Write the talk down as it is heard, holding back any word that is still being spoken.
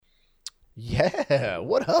Yeah,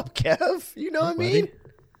 what up, Kev? You know Hey, what I mean? buddy.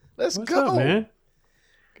 Let's What's go. up, man?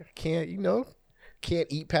 Can't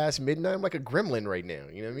eat past midnight. I'm like a gremlin right now.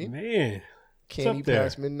 You know what I mean? Man, what's Can't up eat there?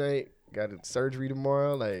 past midnight. Got a surgery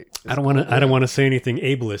tomorrow. Like, I it's don't want going to. I don't down. want to say anything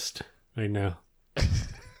ableist right now.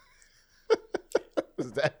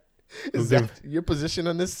 Is that Well, is that your position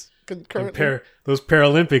on this currently? Those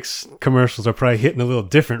Paralympics commercials are probably hitting a little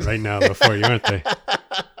different right now before you, aren't they?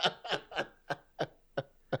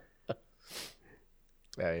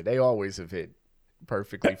 Hey, they always have hit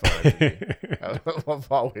perfectly fine. For me.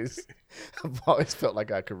 I've always felt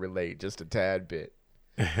like I could relate just a tad bit.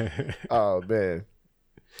 Oh man,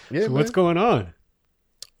 yeah, So man. what's going on?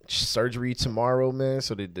 Surgery tomorrow, man.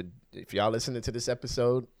 So if y'all listening to this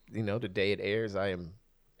episode, the day it airs, I am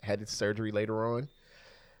headed to surgery later on.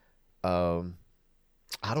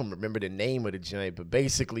 I don't remember the name of the joint, but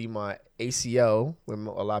basically my ACL, when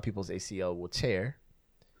a lot of people's ACL will tear,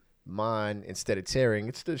 mine, instead of tearing,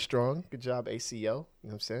 it's still strong. Good job, ACL. You know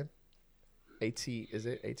what I'm saying? Is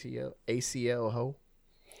it ATL? ACL ho.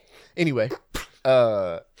 Anyway,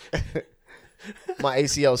 my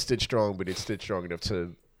ACL stood strong, but it stood strong enough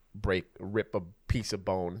to rip a piece of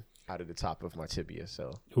bone out of the top of my tibia.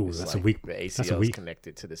 So Ooh, it's that's like a weak. the That's a ACL is weak.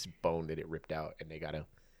 connected to this bone that it ripped out, and they gotta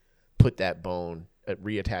put that bone,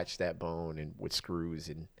 reattach that bone, and with screws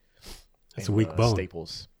and That's a weak bone.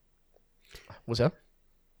 staples. What's up?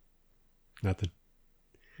 Nothing.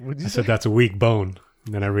 What did I you said say? that's a weak bone,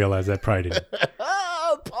 and then I realized that probably didn't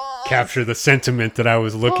Pause. capture the sentiment that I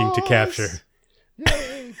was looking to Pause. capture.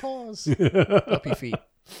 Yay! Pause. Puppy feet.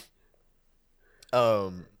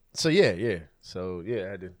 So yeah. So yeah, I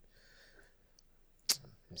had to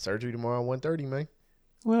surgery tomorrow at 1:30, man.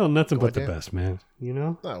 Well, nothing but the Goddamn. best, man. You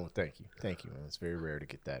know. Oh, well, thank you, man. It's very rare to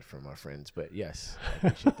get that from my friends, but yes, I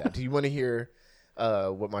appreciate that. Do you want to hear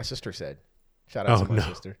what my sister said? Shout out Oh, to my no.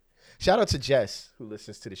 sister. Shout out to Jess, who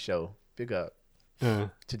listens to the show. Big up Uh,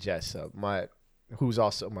 to Jess, who's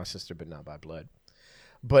also my sister, but not by blood.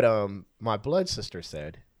 But my blood sister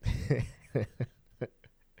said,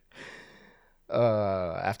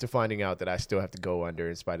 after finding out that I still have to go under,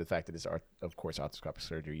 in spite of the fact that it's of course arthroscopic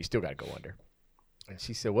surgery, you still got to go under. And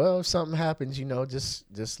she said, "Well, if something happens,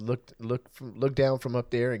 just look down from up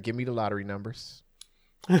there and give me the lottery numbers."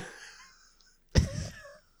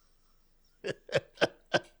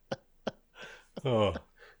 oh,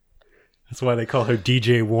 that's why they call her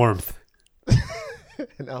DJ Warmth.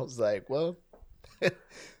 And I was like, "Well,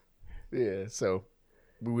 yeah." So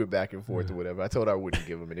we went back and forth or whatever. I told her I wouldn't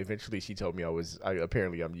give them, and eventually she told me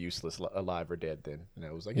apparently I'm useless, alive or dead. Then, and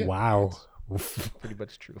I was like, "Yeah, Wow. that's pretty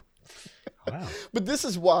much true." Wow. But this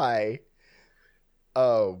is why,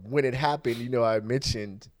 when it happened, I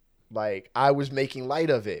mentioned like I was making light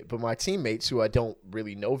of it, but my teammates, who I don't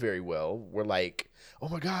really know very well, were like, "Oh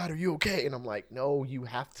my God, are you okay?" And I'm like, "No, you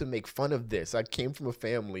have to make fun of this." I came from a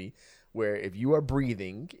family where if you are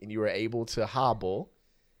breathing and you are able to hobble,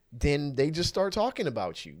 then they just start talking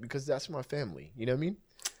about you because that's my family. You know what I mean?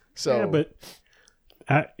 So, Yeah, but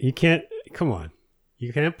you can't. Come on,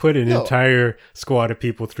 you can't put an No. entire squad of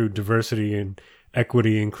people through diversity and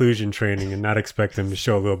equity inclusion training and not expect them to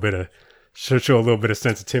show a little bit of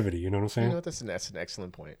sensitivity. You know what I'm you saying? know what? That's an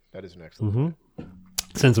excellent point. That is an excellent point.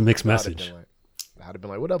 Sends a mixed I'd have message. been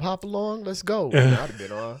like, "What up, hop along? Let's go." And I'd have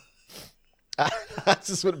been on. I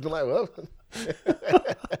just would have been like, "Well,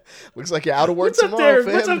 looks like you're out of work What's up tomorrow, there?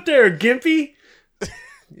 fam." What's up there, Gimpy?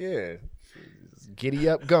 Yeah, giddy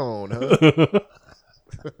up, gone, huh?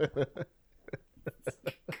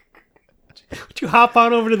 Would you hop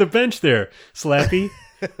on over to the bench there, Slappy?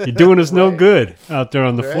 You're doing us no Right. good out there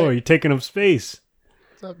on the floor. Right. You're taking up space.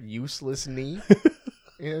 What's up, useless knee?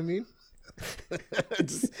 You know what I mean?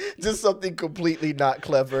 just something completely not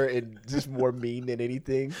clever and just more mean than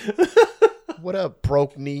anything. What up,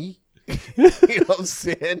 broke knee? You know what I'm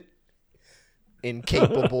saying?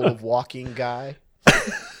 Incapable of walking guy.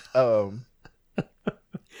 Oh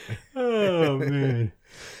man.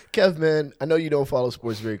 Kev, man, I know you don't follow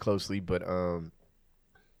sports very closely, but are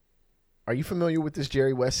you familiar with this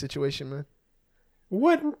Jerry West situation, man?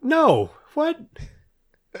 What? No. What?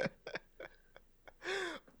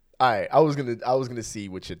 All right, I was gonna see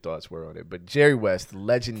what your thoughts were on it, but Jerry West,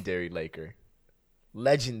 legendary Laker,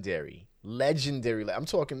 legendary. I'm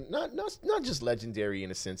talking not just legendary in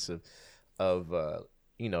the sense of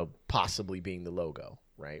possibly being the logo,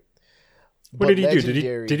 right? What But did he do?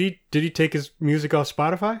 legendary- Did he take his music off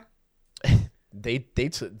Spotify? They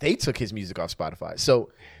took his music off Spotify.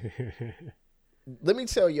 So let me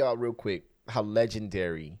tell y'all real quick how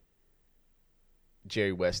legendary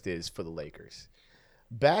Jerry West is for the Lakers.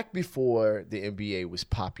 Back before the NBA was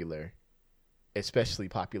popular, especially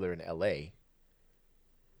popular in LA.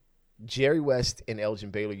 Jerry West and Elgin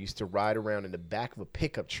Baylor used to ride around in the back of a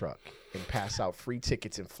pickup truck and pass out free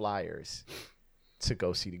tickets and flyers to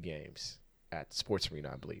go see the games at the Sports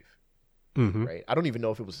Arena, I believe. Mm-hmm. Right? I don't even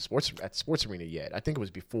know if it was at the Sports Arena yet. I think it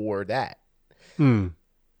was before that. Mm.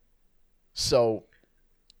 So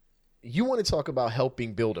you want to talk about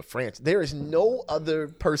helping build a franchise. There is no other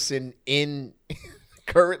person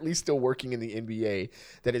currently still working in the NBA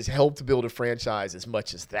that has helped build a franchise as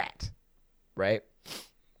much as that, right?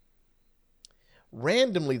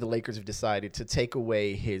 Randomly, the Lakers have decided to take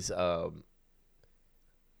away his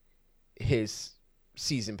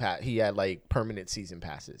season pass. He had like permanent season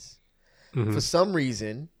passes. Mm-hmm. For some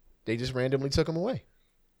reason, they just randomly took him away.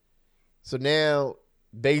 So now,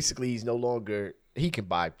 basically, he's no longer. He can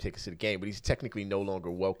buy tickets to the game, but he's technically no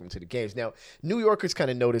longer welcome to the games. Now, New Yorkers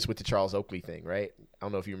kind of noticed with the Charles Oakley thing, right? I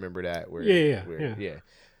don't know if you remember that. Yeah.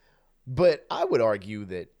 But I would argue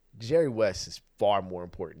that Jerry West is far more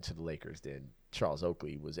important to the Lakers than Charles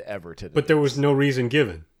Oakley was ever to the But there was no reason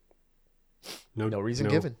given. No reason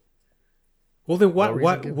given. Well, then what?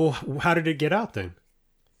 Well, how did it get out then?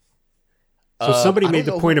 So somebody made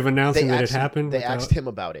the point of announcing that it happened. They asked him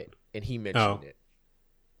about it, and he mentioned it.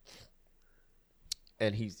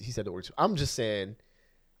 And he said the words. I'm just saying,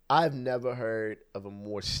 I've never heard of a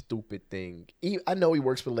more stupid thing. I know he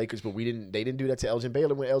works for the Lakers, but they didn't do that to Elgin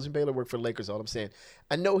Baylor when Elgin Baylor worked for the Lakers. All I'm saying,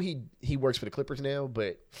 I know he works for the Clippers now,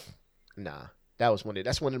 but nah, that's one of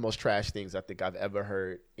the most trash things I think I've ever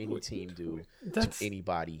heard any team do to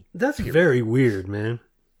anybody. That's very weird, man.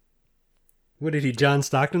 What did he John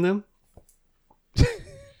Stockton them?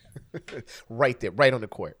 Right there, right on the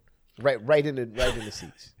court, right in the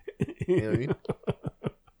seats. You know what I mean?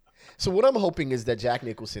 So what I'm hoping is that Jack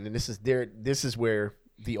Nicholson, and this is where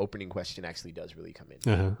the opening question actually does really come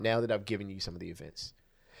in. Uh-huh. Now that I've given you some of the events,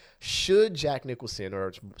 should Jack Nicholson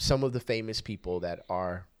or some of the famous people that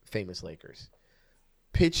are famous Lakers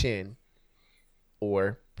pitch in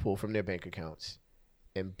or pull from their bank accounts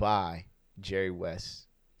and buy Jerry West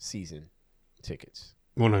season tickets?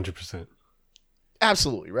 100%.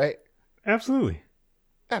 Absolutely, right? Absolutely.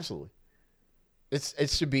 It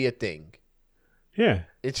should be a thing. Yeah.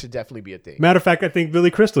 It should definitely be a thing. Matter of fact, I think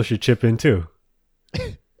Billy Crystal should chip in too.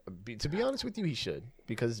 To be honest with you, he should.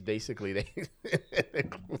 Because basically you're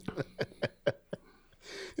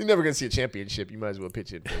never going to see a championship. You might as well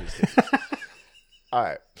pitch in for his team. All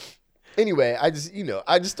right. Anyway, I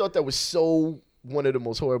just thought that was so one of the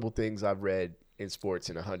most horrible things I've read in sports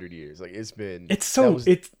in 100 years. Like it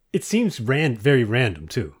seems very random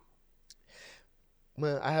too.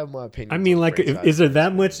 Well, I have my opinion. I mean, like, is there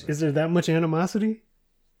that much animosity?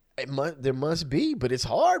 There must be, but it's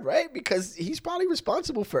hard, right? Because he's probably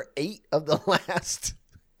responsible for 8 of the last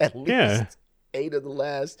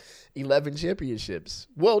 11 championships.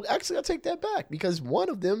 Well, actually, I'll take that back because one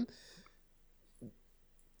of them,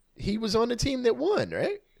 he was on the team that won,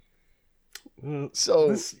 right? So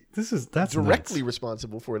that's directly nuts.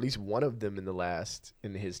 Responsible for at least one of them in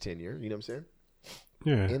his tenure. You know what I'm saying?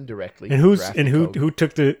 Yeah. Indirectly. And who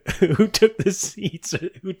took the seats?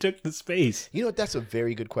 Who took the space? You know what? That's a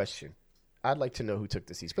very good question. I'd like to know who took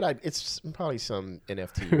the seats, but it's probably some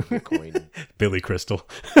NFT or Bitcoin. Billy Crystal.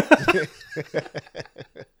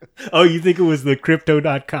 Oh, you think it was the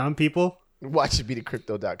Crypto.com people? Watch it be the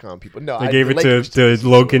Crypto.com people. No, they gave it to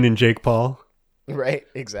Logan and Jake Paul. Right?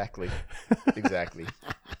 Exactly.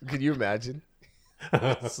 Could you imagine?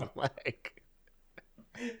 It's like...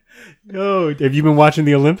 No, have you been watching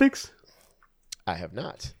the Olympics? I have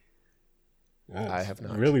not. I have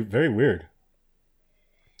not. Really, very weird.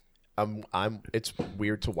 It's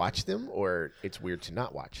weird to watch them, or it's weird to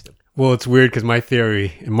not watch them. Well, it's weird because my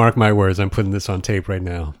theory, and mark my words, I'm putting this on tape right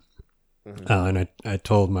now. Mm-hmm. And I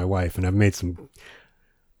told my wife, and I've made some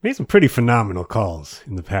pretty phenomenal calls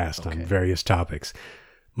in the past on various topics.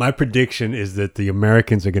 My prediction is that the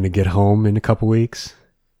Americans are going to get home in a couple weeks.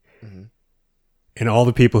 Mm-hmm. And all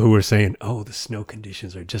the people who were saying, oh, the snow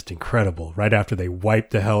conditions are just incredible, right after they wipe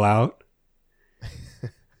the hell out,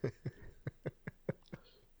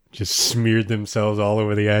 just smeared themselves all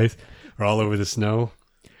over the ice or all over the snow,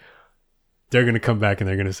 they're going to come back and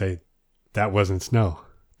they're going to say, that wasn't snow.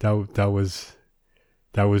 That was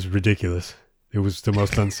ridiculous. It was the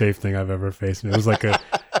most unsafe thing I've ever faced. It was like a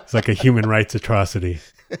human rights atrocity.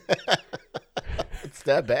 It's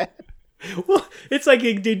that bad? Well, it's like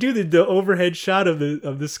they do the overhead shot of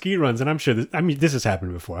the ski runs, and I'm sure this has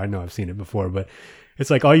happened before. I know I've seen it before, but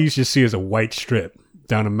it's like all you just see is a white strip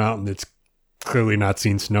down a mountain that's clearly not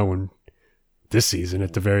seen snow in this season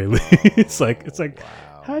at the very least. It's like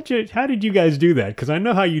wow. How did you guys do that? Because I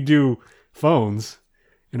know how you do phones,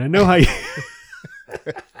 and I know how you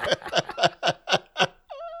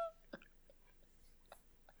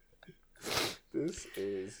This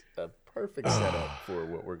is a perfect setup for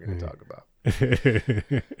what we're going to talk about.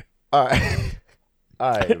 All right.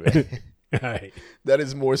 All right, man. All right. That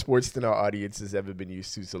is more sports than our audience has ever been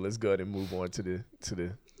used to. So let's go ahead and move on to the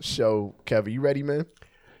show. Kevin, you ready, man?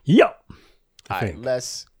 Yep. All right,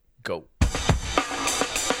 let's go.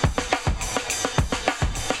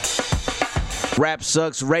 Rap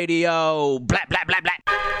Sucks Radio. Blah, blah, blah, blah.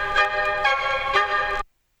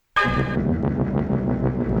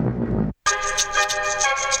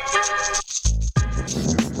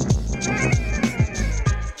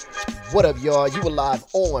 What up, y'all? You alive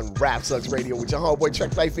on Rap Sucks Radio with your homeboy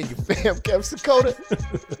Track Life and your fam, Kev Sakota.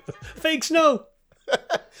 Fake snow.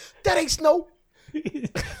 That ain't snow.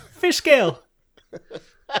 Fish scale.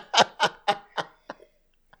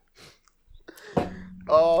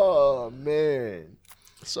 Oh, man.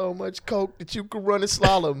 So much coke that you could run a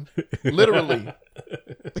slalom. Literally.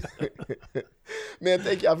 Man,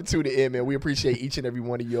 thank y'all for tuning in, man. We appreciate each and every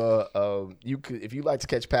one of y'all. If you'd like to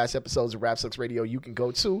catch past episodes of Rap Sucks Radio, you can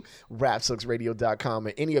go to rapsucksradio.com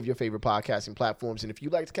or any of your favorite podcasting platforms. And if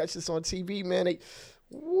you'd like to catch this on TV, man,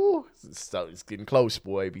 it's getting close,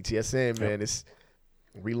 boy. BTSN, man. It's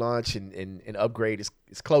relaunch and upgrade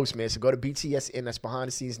is close, man. So go to BTSN, that's Behind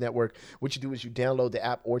the Scenes Network. What you do is you download the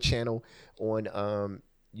app or channel on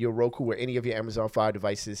your Roku or any of your Amazon Fire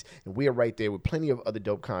devices, and we are right there with plenty of other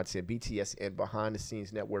dope content. BTSN, Behind the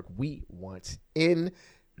Scenes Network. We want in,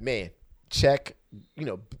 man. Check,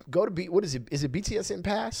 go to what is it? Is it BTSN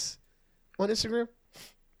Pass on Instagram?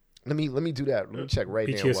 Let me do that. Let me check right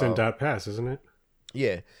now. BTSN.pass, isn't it?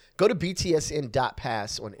 Yeah, go to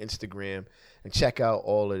BTSN.pass on Instagram and check out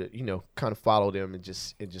all of it. Kind of follow them and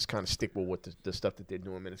just kind of stick with what the stuff that they're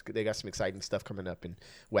doing. Man, they got some exciting stuff coming up, and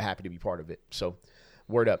we're happy to be part of it. So.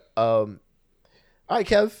 Word up. All right,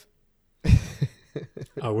 Kev.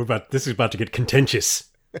 This is about to get contentious.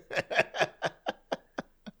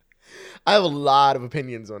 I have a lot of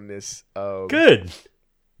opinions on this. Good.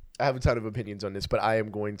 I have a ton of opinions on this, but I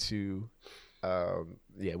am going to,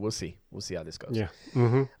 we'll see. We'll see how this goes. Yeah.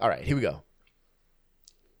 Mm-hmm. All right, here we go.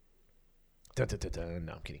 Dun, dun, dun, dun.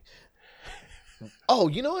 No, I'm kidding. Oh,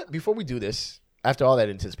 you know what? Before we do this, after all that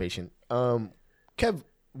anticipation, Kev,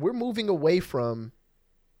 we're moving away from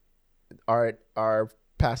our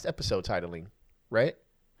past episode titling, right?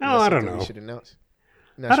 No, I don't know. We should announce.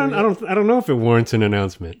 I don't know if it warrants an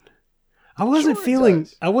announcement. I wasn't feeling.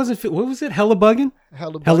 What was it? Hella bugging.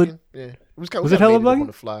 Hella bugging. Yeah. Was it hella bugging? On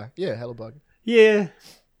the fly. Yeah, hella bugging. Yeah.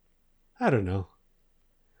 I don't know.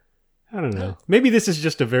 Maybe this is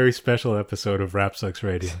just a very special episode of Rap Sucks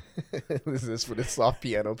Radio. This is for the soft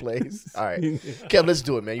piano plays. All right, Kev, let's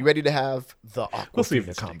do it, man. You ready to have the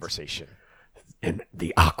Aquafina conversation? And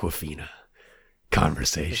the Aquafina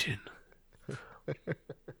conversation.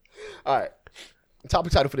 All right.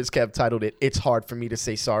 Topic title for this, Kev, titled it, "It's Hard for Me to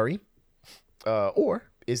Say Sorry." Or,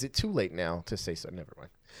 is it too late now to say so? Never mind.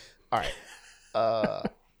 All right.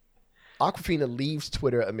 Aquafina leaves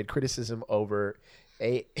Twitter amid criticism over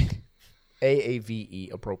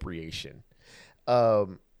AAVE appropriation.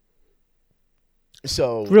 So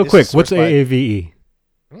real quick, what's AAVE?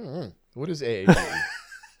 What is AAVE?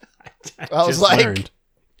 I was like, learned.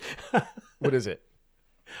 What is it?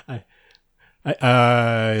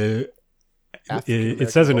 It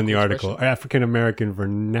says it in the article. African American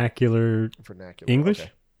vernacular English.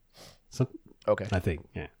 Okay. I think,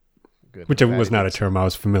 yeah. Good. Which was not a term I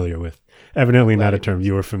was familiar with. Evidently, not a term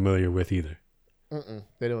you were familiar with either.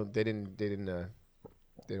 They don't give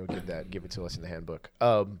it to us in the handbook.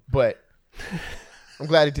 But I'm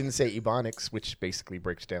glad it didn't say Ebonics, which basically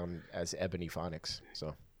breaks down as ebony phonics.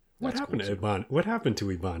 So what happened to Ebonics? What happened to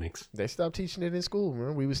Ebonics? They stopped teaching it in school.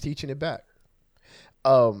 Remember, we was teaching it back.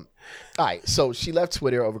 All right, so she left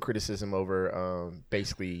Twitter over criticism over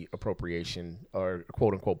basically appropriation or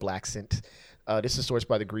quote unquote black scent. This is sourced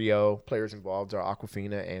by the Griot. Players involved are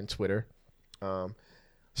Aquafina and Twitter.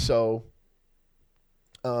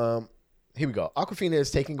 Here we go. Aquafina is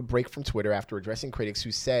taking a break from Twitter after addressing critics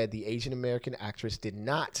who said the Asian American actress did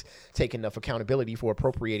not take enough accountability for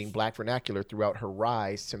appropriating black vernacular throughout her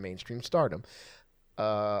rise to mainstream stardom.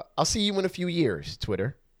 I'll see you in a few years,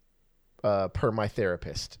 Twitter. Per my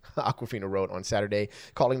therapist, Aquafina wrote on Saturday,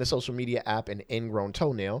 calling the social media app an ingrown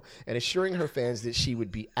toenail and assuring her fans that she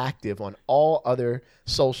would be active on all other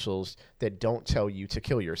socials that don't tell you to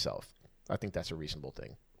kill yourself. I think that's a reasonable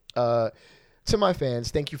thing. To my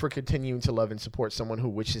fans, thank you for continuing to love and support someone who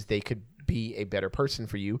wishes they could be a better person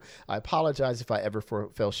for you. I apologize if I ever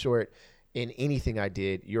fell short in anything I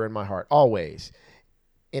did. You're in my heart always.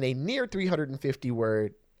 In a near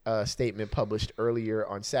 350-word statement published earlier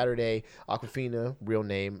on Saturday. Awkwafina, real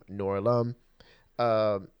name Nora Lum,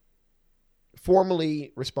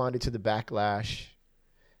 formally responded to the backlash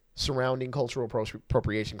surrounding cultural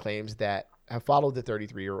appropriation claims that have followed the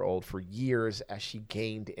 33-year-old for years as she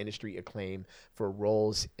gained industry acclaim for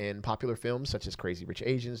roles in popular films such as Crazy Rich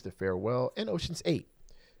Asians, The Farewell, and Ocean's 8.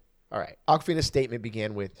 All right. Awkwafina's statement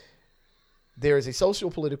began with, "There is a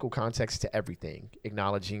social-political context to everything,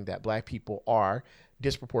 acknowledging that Black people are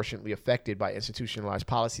disproportionately affected by institutionalized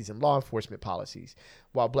policies and law enforcement policies.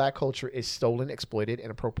 While Black culture is stolen, exploited,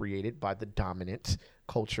 and appropriated by the dominant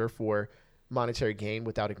culture for monetary gain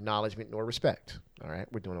without acknowledgement nor respect." All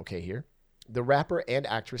right, we're doing okay here. The rapper and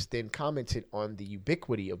actress then commented on the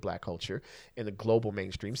ubiquity of Black culture in the global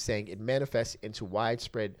mainstream, saying it manifests into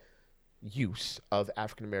widespread use of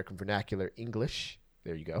African-American vernacular English,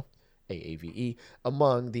 there you go, AAVE,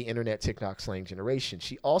 among the internet TikTok slang generation.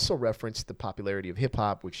 She also referenced the popularity of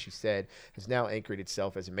hip-hop, which she said has now anchored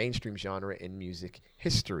itself as a mainstream genre in music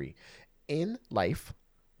history. In life,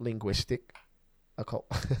 linguistic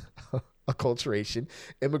acculturation,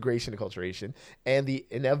 immigration acculturation, and the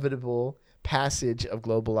inevitable passage of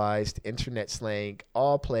globalized internet slang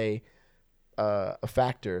all play a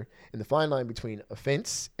factor in the fine line between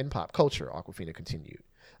offense and pop culture, Awkwafina continued.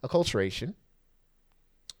 Acculturation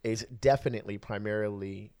is definitely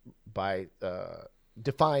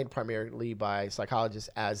defined primarily by psychologists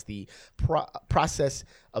as the process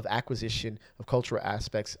of acquisition of cultural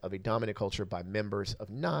aspects of a dominant culture by members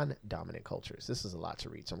of non-dominant cultures. This is a lot to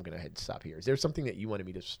read, so I'm going to head and stop here. Is there something that you wanted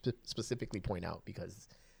me to specifically point out? Because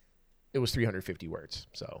it was 350 words,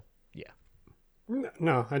 so yeah.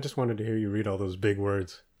 No, I just wanted to hear you read all those big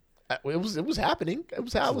words. It was happening. I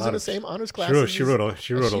was in the same honors class. She wrote a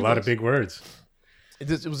lot of big words.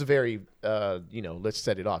 It was a very, let's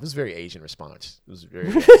set it off. It was a very Asian response. It was very,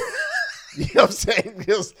 you know what I'm saying?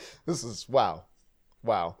 This is wow.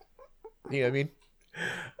 You know what I mean?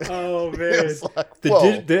 Oh, man. Like,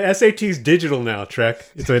 the SAT's digital now,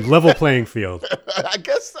 Trek. It's a level playing field. I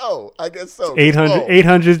guess so.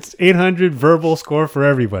 800 verbal score for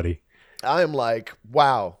everybody. I am like,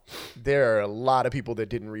 wow, there are a lot of people that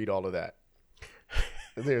didn't read all of that.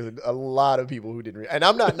 There's a lot of people who didn't read. And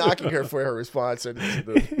I'm not knocking her for her response or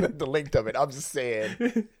the length of it. I'm just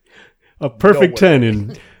saying. A perfect 10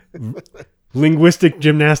 in linguistic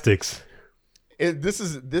gymnastics. This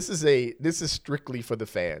is strictly for the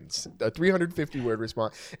fans. A 350-word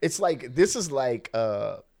response. This is like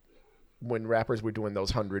when rappers were doing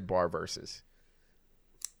those 100-bar verses.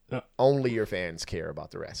 Only your fans care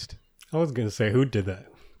about the rest. I was going to say, who did that?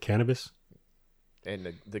 Cannabis?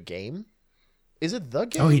 And the game? Is it the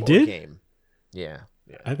game? Oh, he did? Game? Yeah.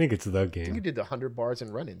 I think it's the I game. think he did the 100 bars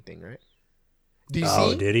and running thing, right? Do you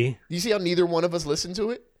see? Did he? Do you see how neither one of us listened to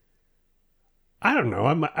it? I don't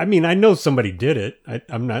know. I mean, I know somebody did it.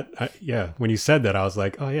 I'm not. Yeah. When you said that, I was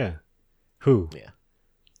like, oh, yeah. Who? Yeah.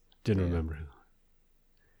 Didn't remember.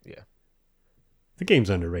 Yeah. The game's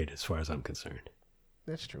underrated as far as I'm concerned.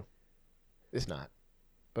 That's true. It's not.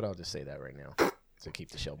 But I'll just say that right now to keep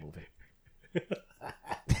the show moving.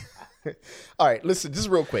 All right, listen, just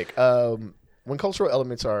real quick. When cultural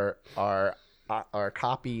elements are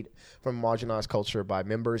copied from marginalized culture by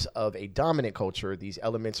members of a dominant culture, these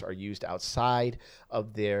elements are used outside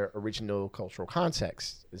of their original cultural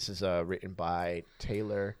context. This is written by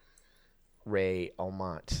Taylor Ray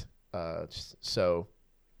Almont.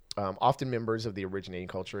 Often members of the originating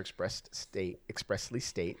culture expressly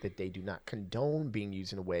state that they do not condone being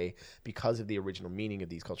used in a way because of the original meaning of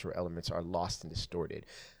these cultural elements are lost and distorted.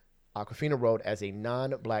 Awkwafina wrote, as a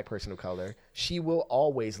non-Black person of color, she will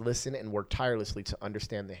always listen and work tirelessly to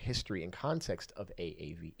understand the history and context of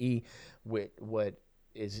AAVE, with what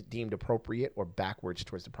is deemed appropriate or backwards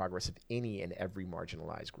towards the progress of any and every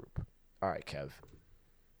marginalized group. All right, Kev.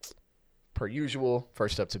 Per usual,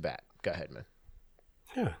 first up to bat. Go ahead, man.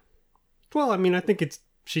 Yeah. Well, I mean, I think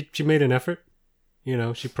she made an effort. You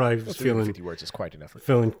know, she probably was feeling 50 words is quite an effort.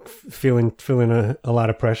 Feeling a lot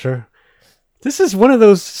of pressure. This is one of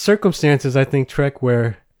those circumstances, I think, Trek,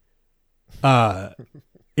 where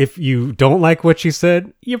if you don't like what she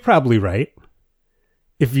said, you're probably right.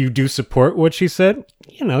 If you do support what she said,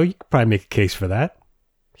 you know, you could probably make a case for that.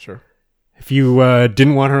 Sure. If you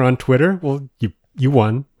didn't want her on Twitter, well, you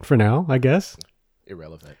won for now, I guess.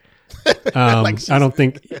 Irrelevant. I don't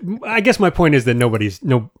think. I guess my point is that nobody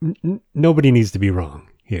needs to be wrong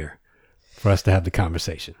here for us to have the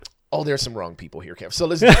conversation. Oh, there's some wrong people here, Kev. So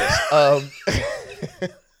let's do this.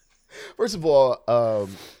 First of all,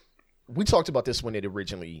 we talked about this when it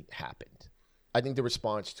originally happened. I think the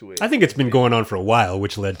response to it. I think it's been going on for a while,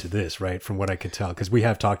 which led to this, right? From what I can tell, because we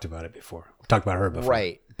have talked about it before. We talked about her before.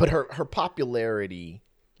 Right. But her popularity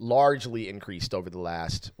largely increased over the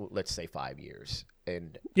last, let's say, 5 years.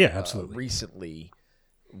 And Yeah, absolutely. Recently,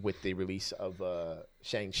 with the release of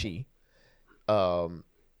Shang-Chi,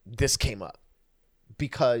 this came up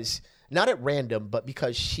because, not at random, but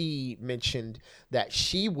because she mentioned that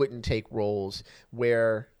she wouldn't take roles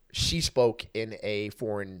where she spoke in a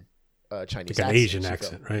foreign Chinese Like an accent. Asian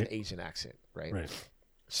accent, right? An Asian accent, right? Right.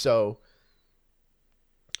 So,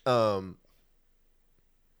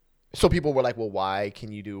 so people were like, well, why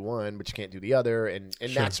can you do one, but you can't do the other? And Sure.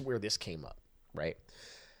 that's where this came up, right?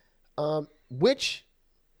 Which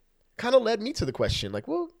kind of led me to the question, like,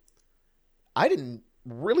 well, I didn't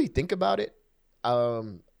really think about it.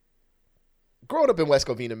 Growing up in West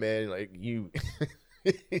Covina, man, like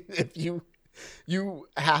if you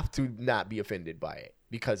have to not be offended by it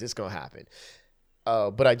because it's going to happen.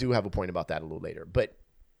 But I do have a point about that a little later. But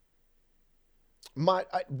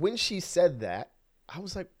when she said that, I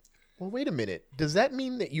was like, well, wait a minute. Does that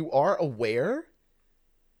mean that you are aware,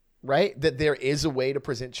 right, that there is a way to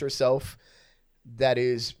present yourself that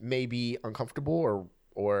is maybe uncomfortable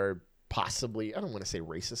or possibly, I don't want to say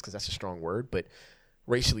racist because that's a strong word, but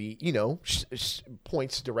racially,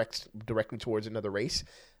 points directly towards another race?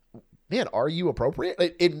 Man, are you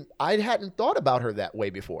appropriate? I hadn't thought about her that way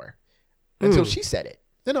before until she said it.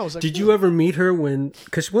 Then I was like, did you ever meet her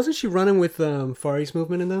because wasn't she running with Far East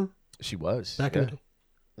Movement in them? She was. Back in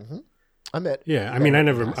the I met. Yeah, I mean, I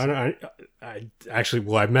never. I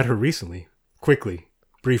actually, I met her recently, quickly,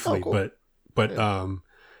 briefly, Oh, cool.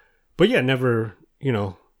 but yeah, never.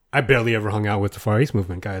 I barely ever hung out with the Far East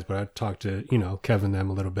Movement guys, but I talked to Kevin them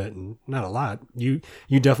a little bit, and not a lot. You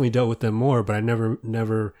definitely dealt with them more, but I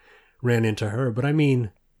never ran into her. But I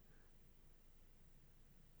mean,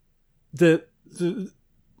 the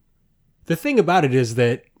thing about it is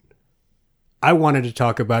that I wanted to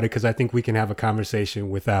talk about it because I think we can have a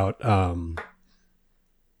conversation without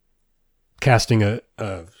casting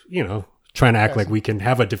trying to act like we can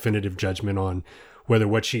have a definitive judgment on whether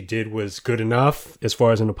what she did was good enough as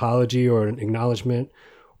far as an apology or an acknowledgement,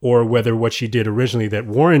 or whether what she did originally that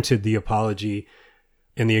warranted the apology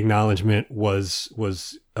and the acknowledgement was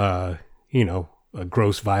a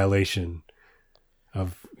gross violation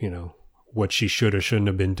of what she should or shouldn't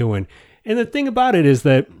have been doing. And the thing about it is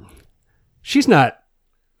that she's not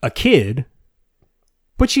a kid,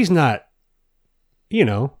 but she's not,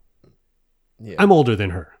 Yeah. I'm older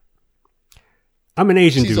than her. I'm an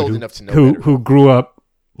Asian She's dude old enough to know better. who grew up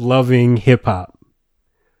loving hip hop,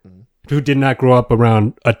 who did not grow up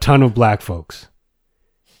around a ton of black folks.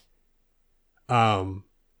 And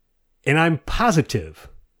I'm positive,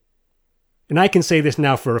 and I can say this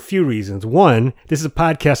now for a few reasons. One, this is a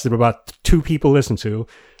podcast that about 2 people listen to.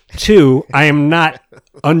 2, I am not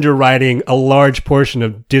underwriting a large portion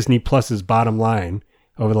of Disney Plus's bottom line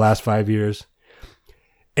over the last 5 years.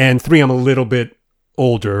 And 3, I'm a little bit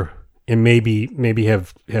older and maybe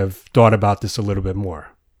have thought about this a little bit more.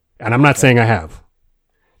 And I'm not saying I have.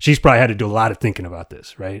 She's probably had to do a lot of thinking about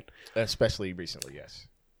this, right? Especially recently, yes.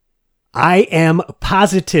 I am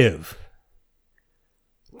positive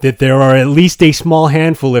that there are at least a small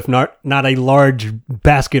handful, if not a large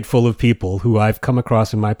basket full of people who I've come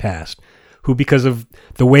across in my past who, because of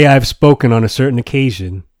the way I've spoken on a certain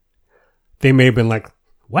occasion, they may have been like,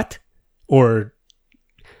 what? Or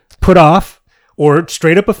put off or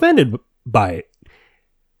straight up offended by it.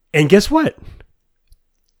 And guess what?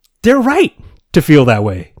 They're right to feel that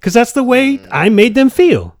way because that's the way I made them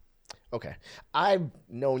feel. Okay. I've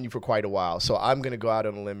known you for quite a while, so I'm going to go out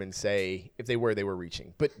on a limb and say if they were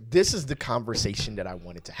reaching. But this is the conversation that I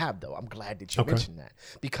wanted to have, though. I'm glad that you mentioned that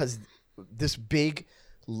because this big,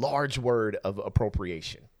 large word of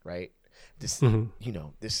appropriation, right? This,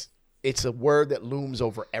 it's a word that looms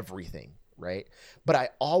over everything, right? But I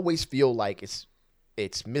always feel like it's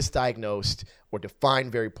misdiagnosed or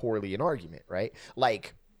defined very poorly in argument, right?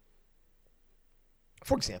 Like,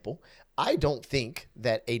 for example, I don't think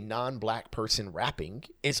that a non-black person rapping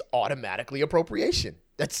is automatically appropriation.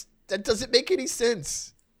 That doesn't make any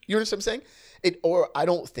sense. You understand what I'm saying? Or I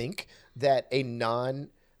don't think that a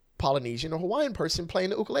non-Polynesian or Hawaiian person playing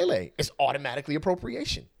the ukulele is automatically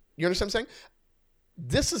appropriation. You understand what I'm saying?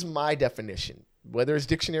 This is my definition, whether it's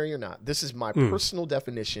dictionary or not. This is my personal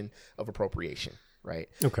definition of appropriation, right?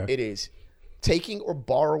 Okay. It is taking or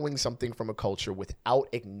borrowing something from a culture without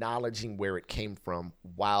acknowledging where it came from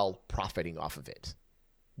while profiting off of it.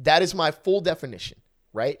 That is my full definition,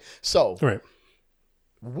 right? So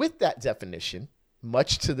with that definition,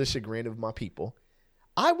 much to the chagrin of my people,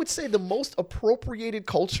 I would say the most appropriated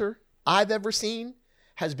culture I've ever seen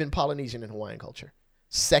has been Polynesian and Hawaiian culture.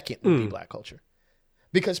 Second would be black culture.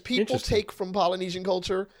 Because people take from Polynesian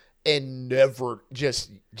culture and never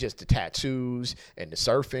just the tattoos and the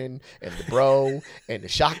surfing and the bro and the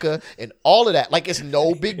shaka and all of that. Like, it's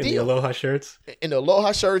no big deal. In the aloha shirts. In the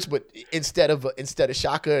aloha shirts, but instead of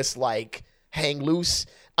shaka, it's like hang loose.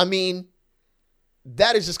 I mean,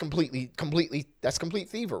 that is just completely, that's complete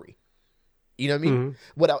thievery. You know what I mean?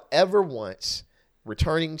 Mm-hmm. Without ever once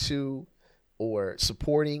returning to or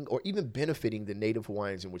supporting or even benefiting the native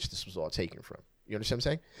Hawaiians in which this was all taken from. You understand what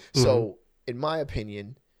I'm saying? Mm-hmm. So, in my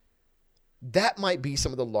opinion, that might be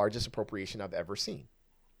some of the largest appropriation I've ever seen.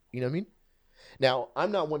 You know what I mean? Now,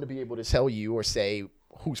 I'm not one to be able to tell you or say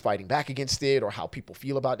who's fighting back against it or how people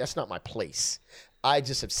feel about it. That's not my place. I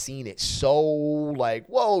just have seen it so like,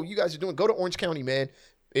 whoa, you guys are doing, go to Orange County, man.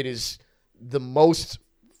 It is the most,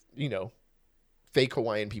 fake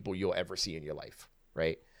Hawaiian people you'll ever see in your life,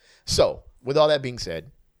 right? So, with all that being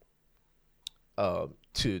said,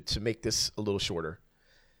 to make this a little shorter,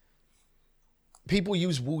 people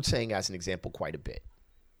use Wu-Tang as an example quite a bit.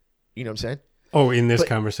 You know what I'm saying? Oh, in this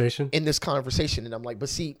conversation? In this conversation. And I'm like, but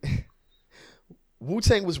see,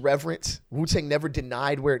 Wu-Tang was reverent. Wu-Tang never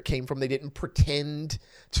denied where it came from. They didn't pretend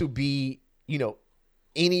to be,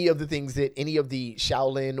 any of the things that any of the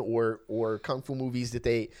Shaolin or Kung Fu movies that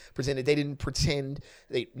they presented. They didn't pretend,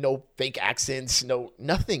 no fake accents,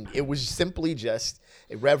 nothing. It was simply just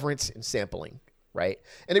a reverence and sampling, right?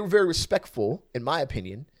 And they were very respectful, in my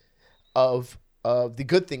opinion, of the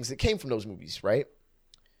good things that came from those movies, right?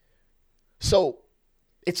 So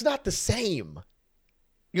it's not the same.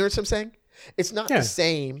 You know what I'm saying? It's not the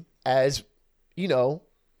same as,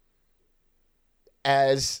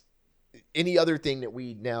 as any other thing that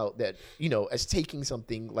we now that, as taking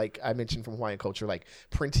something like I mentioned from Hawaiian culture, like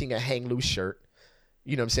printing a hang loose shirt,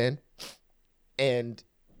 you know what I'm saying? And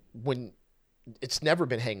when it's never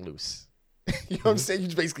been hang loose, you know what I'm saying? You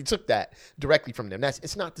just basically took that directly from them.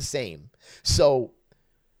 It's not the same. So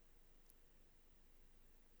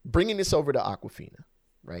bringing this over to Awkwafina,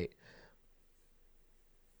 right?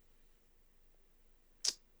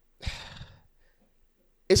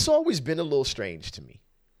 It's always been a little strange to me.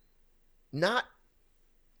 Not,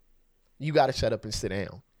 you got to shut up and sit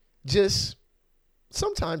down. Just,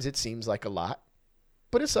 sometimes it seems like a lot,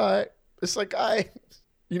 but it's all right. It's like,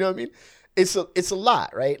 you know what I mean? It's a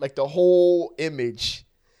lot, right? Like the whole image,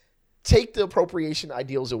 take the appropriation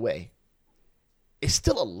ideals away. It's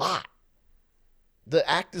still a lot. The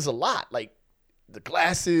act is a lot. Like the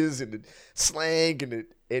glasses and the slang and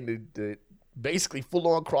the basically full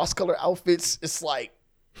on cross color outfits. It's like,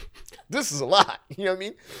 this is a lot. You know what I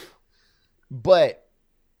mean? But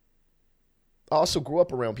I also grew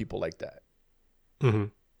up around people like that. Mm-hmm.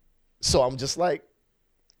 So I'm just like,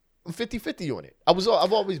 I'm 50-50 on it.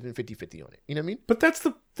 I've always been 50-50 on it. You know what I mean? But that's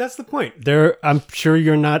the point. I'm sure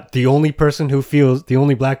you're not the only black person who feels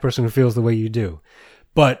the way you do.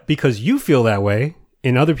 But because you feel that way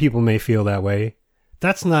and other people may feel that way,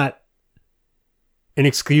 that's not an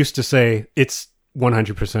excuse to say it's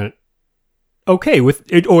 100% okay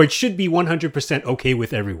with it, or it should be 100% okay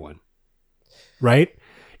with everyone. Right?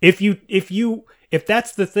 If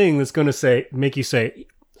that's the thing that's going to make you say,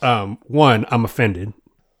 one, I'm offended.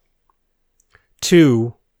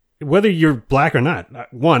 Two, whether you're black or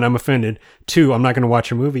not. One, I'm offended. Two, I'm not going to watch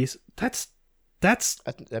your movies. That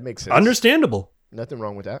makes sense. Understandable. Nothing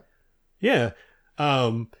wrong with that. Yeah.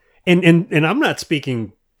 And I'm not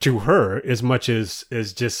speaking to her as much as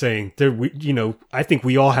just saying I think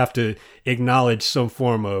we all have to acknowledge some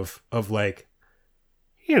form of like,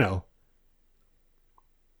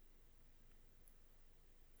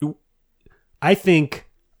 I think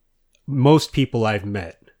most people I've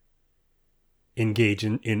met engage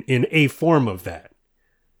in a form of that.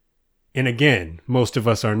 And again, most of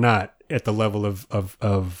us are not at the level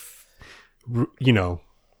of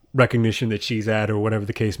recognition that she's at or whatever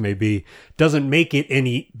the case may be. Doesn't make it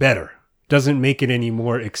any better. Doesn't make it any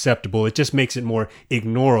more acceptable. It just makes it more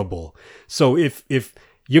ignorable. So if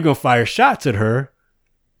you're going to fire shots at her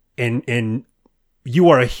and you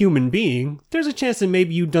are a human being, there's a chance that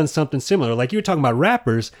maybe you've done something similar. Like you were talking about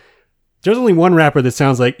rappers. There's only one rapper that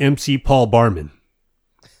sounds like MC Paul Barman.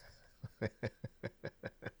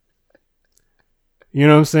 You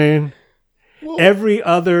know what I'm saying? Whoa. Every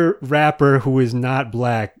other rapper who is not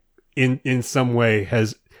black in some way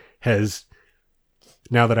has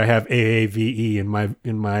now that I have AAVE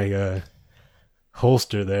in my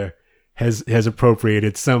holster there has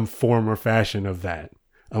appropriated some form or fashion of that.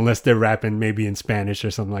 Unless they're rapping maybe in Spanish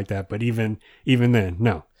or something like that. But even then,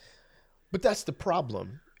 no. But that's the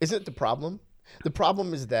problem. Isn't it the problem? The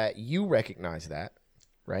problem is that you recognize that,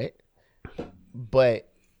 right? But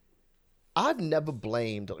I've never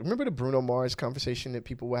blamed. Remember the Bruno Mars conversation that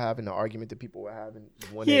people were having, the argument that people were having.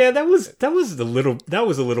 That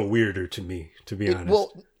was a little weirder to me, to be honest.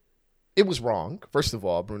 Well, it was wrong. First of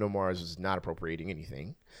all, Bruno Mars was not appropriating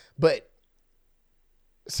anything, but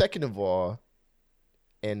second of all,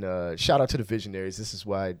 and shout out to the visionaries. This is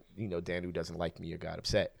why Dan, who doesn't like me, or got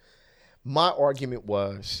upset. My argument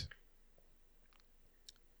was,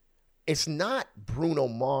 it's not Bruno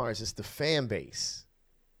Mars; it's the fan base.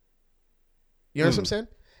 You know what I'm saying?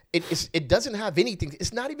 It doesn't have anything.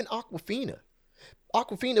 It's not even Aquafina.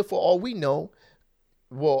 Aquafina, for all we know,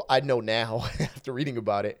 well, I know now after reading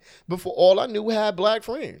about it, but for all I knew, had black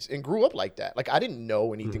friends and grew up like that. Like, I didn't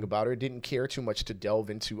know anything about her. Didn't care too much to delve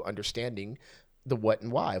into understanding the what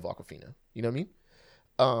and why of Aquafina. You know what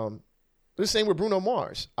I mean? The same with Bruno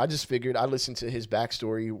Mars. I just figured I listened to his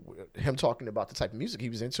backstory, him talking about the type of music he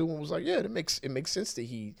was into, and was like, yeah, it makes sense that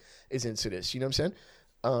he is into this. You know what I'm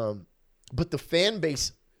saying? But the fan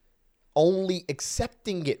base only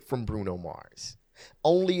accepting it from Bruno Mars,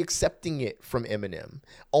 only accepting it from Eminem,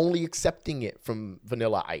 only accepting it from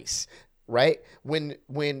Vanilla Ice, right? When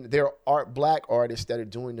there are black artists that are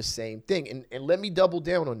doing the same thing, and let me double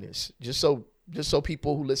down on this, just so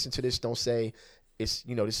people who listen to this don't say it's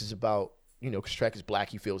this is about because Track is black,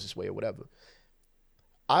 he feels this way or whatever.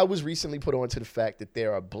 I was recently put on to the fact that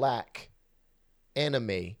there are black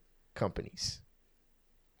anime companies.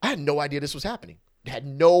 I had no idea this was happening. I had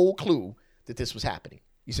no clue that this was happening.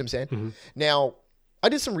 You see what I'm saying? Mm-hmm. Now, I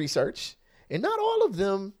did some research, and not all of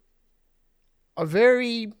them are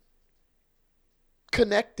very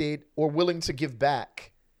connected or willing to give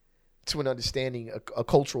back to an understanding, a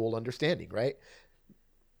cultural understanding, right?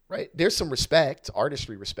 Right? There's some respect,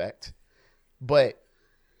 artistry respect, but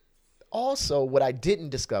also what I didn't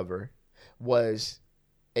discover was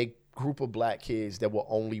a group of black kids that will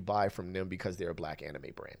only buy from them because they're a black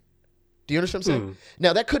anime brand. Do you understand what I'm saying?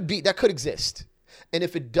 Now, that could exist. And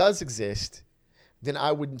if it does exist, then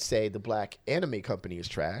I wouldn't say the black anime company is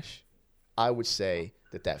trash. I would say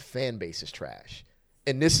that fan base is trash.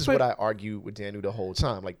 And this is what I argue with Danu the whole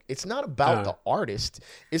time. Like, it's not about the artist.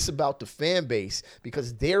 It's about the fan base,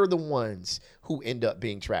 because they're the ones who end up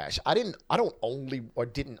being trash. I didn't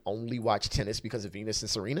only watch tennis because of Venus and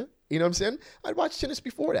Serena. You know what I'm saying? I'd watched tennis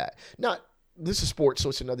before that. This is sports, so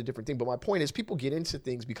it's another different thing. But my point is, people get into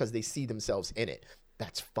things because they see themselves in it.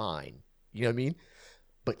 That's fine. You know what I mean?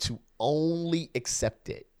 But to only accept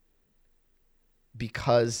it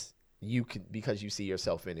because you see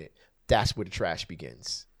yourself in it, that's where the trash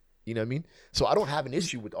begins. You know what I mean? So I don't have an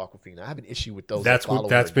issue with Aquafina. I have an issue with those.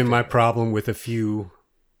 That's been my problem with a few,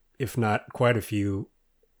 if not quite a few,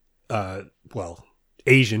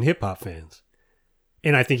 Asian hip hop fans.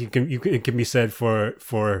 And I think it can be said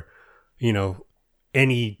for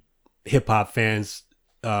any hip hop fans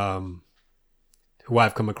who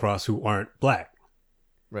I've come across who aren't black.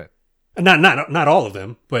 Right. And not all of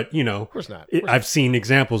them, but of course not. I've seen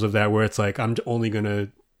examples of that where it's like, I'm only gonna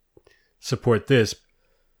support this,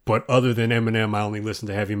 but other than Eminem, I only listen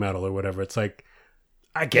to heavy metal or whatever. It's like,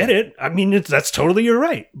 I get it. I mean, that's totally your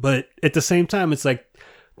right. But at the same time, it's like,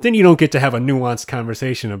 then you don't get to have a nuanced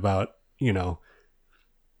conversation about, your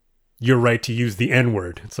right to use the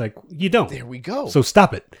N-word. It's like, you don't. There we go. So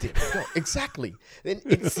stop it. There we go. Exactly.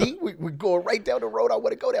 And see, we're going right down the road I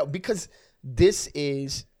want to go down, because this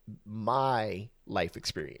is my life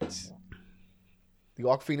experience. The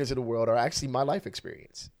Aquafinas of the world are actually my life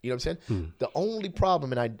experience. You know what I'm saying? The only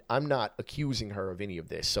problem, and I'm not accusing her of any of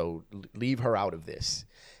this, so leave her out of this,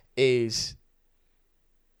 is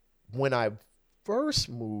when I first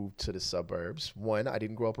moved to the suburbs, I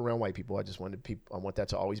didn't grow up around white people. I just wanted I want that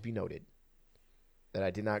to always be noted, that I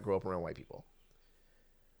did not grow up around white people.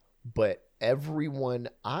 But everyone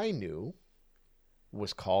I knew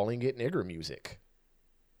was calling it nigger music.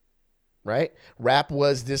 Right? Rap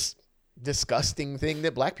was this disgusting thing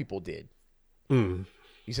that black people did. You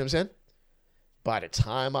see what I'm saying? By the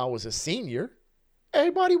time I was a senior,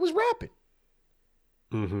 everybody was rapping.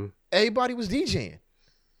 Mm-hmm. Everybody was DJing.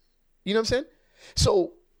 You know what I'm saying?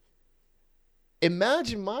 So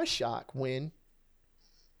imagine my shock when,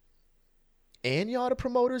 and y'all the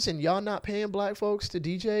promoters, and y'all not paying black folks to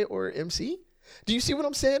DJ or MC. Do you see what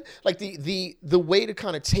I'm saying? Like the way to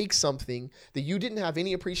kind of take something that you didn't have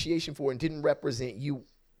any appreciation for and didn't represent you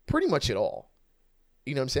pretty much at all.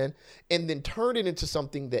 You know what I'm saying? And then turn it into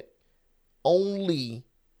something that only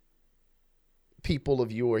people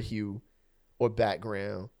of your hue or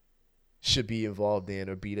background should be involved in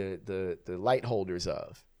or be the light holders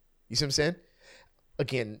of. You see what I'm saying?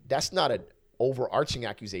 Again, that's not an overarching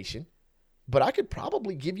accusation, but I could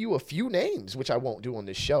probably give you a few names, which I won't do on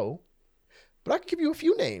this show, But I can give you a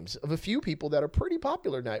few names of a few people that are pretty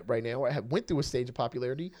popular right now, or have went through a stage of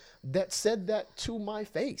popularity, that said that to my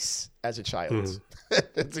face as a child,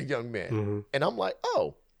 as a young man. And I'm like,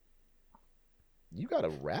 oh, you got a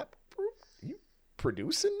rap group? You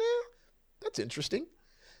producing now? That's interesting.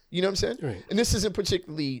 You know what I'm saying? Right. And this isn't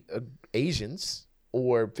particularly Asians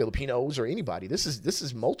or Filipinos or anybody. This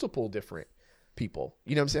is multiple different people.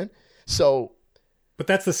 You know what I'm saying? So, but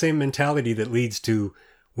that's the same mentality that leads to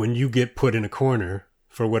when you get put in a corner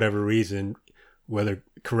for whatever reason, whether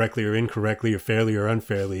correctly or incorrectly or fairly or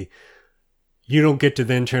unfairly, you don't get to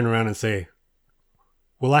then turn around and say,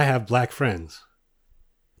 well, I have black friends.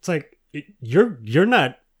 It's like, you're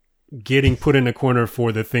not getting put in a corner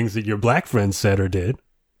for the things that your black friends said or did.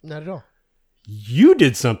 Not at all. You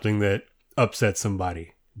did something that upset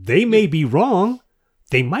somebody. They may be wrong.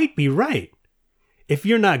 They might be right. If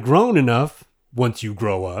you're not grown enough, once you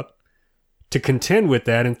grow up, to contend with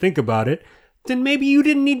that and think about it, then maybe you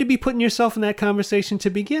didn't need to be putting yourself in that conversation to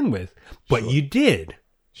begin with. But you did.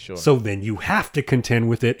 Sure. So then you have to contend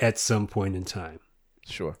with it at some point in time.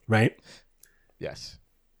 Sure. Right? Yes.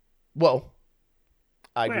 Well,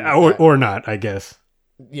 I agree or not, I guess.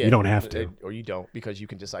 Yeah, you don't have to. Or you don't, because you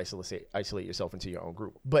can just isolate yourself into your own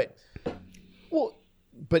group. But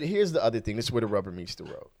here's the other thing. This is where the rubber meets the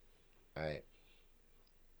road. All right.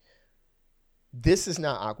 This is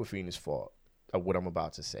not Awkwafina's fault of what I'm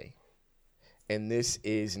about to say. And this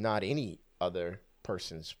is not any other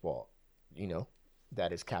person's fault,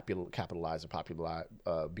 that is capitalized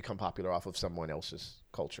or become popular off of someone else's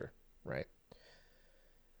culture, right?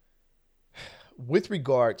 With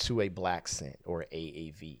regard to a black scent or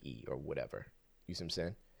AAVE or whatever, you see what I'm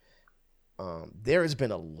saying? There has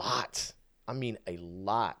been a lot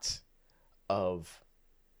of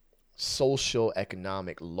social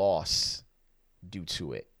economic loss due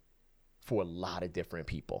to it for a lot of different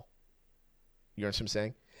people. You know what I'm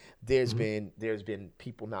saying? There's been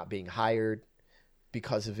people not being hired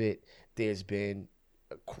because of it. There's been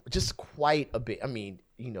just quite a bit.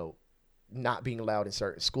 Not being allowed in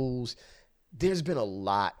certain schools. There's been a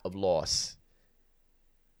lot of loss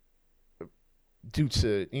due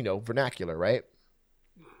to, vernacular, right?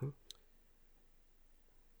 Mm-hmm.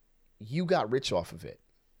 You got rich off of it,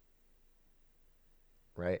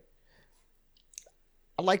 right?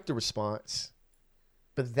 I like the response,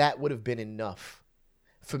 but that would have been enough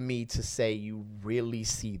for me to say you really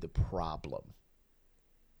see the problem.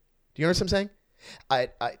 Do you know what I'm saying?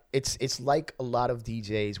 It's like a lot of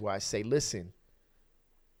DJs where I say, listen,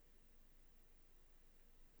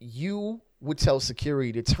 you would tell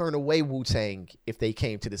security to turn away Wu-Tang if they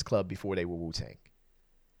came to this club before they were Wu-Tang.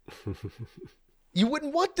 You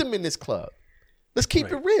wouldn't want them in this club. Let's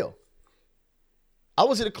keep it real. I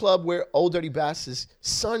was at a club where Old Dirty Bastard's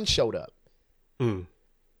son showed up. And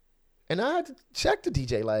I had to check the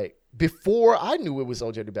DJ, like, before I knew it was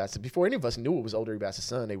Old Dirty Bastard, before any of us knew it was Old Dirty Bastard's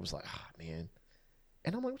son, they was like, man.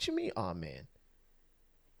 And I'm like, what you mean, man?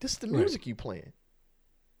 This is the music you playing.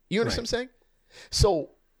 You understand what I'm saying? So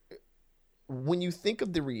when you think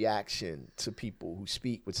of the reaction to people who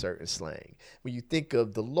speak with certain slang, when you think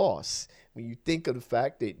of the loss, when you think of the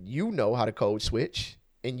fact that you know how to code switch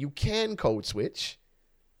and you can code switch,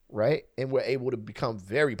 right? And we're able to become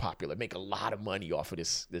very popular, make a lot of money off of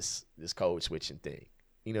this code switching thing.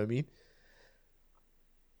 You know what I mean?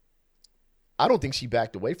 I don't think she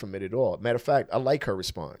backed away from it at all. Matter of fact, I like her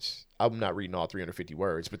response. I'm not reading all 350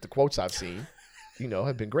 words, but the quotes I've seen,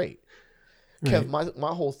 have been great. Kev,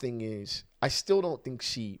 my whole thing is, I still don't think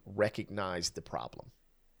she recognized the problem.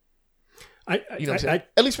 At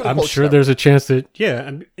least for the I'm sure there's a chance that,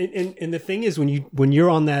 and the thing is, when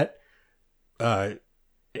you're on that,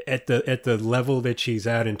 at the level that she's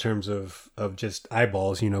at in terms of just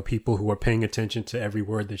eyeballs, people who are paying attention to every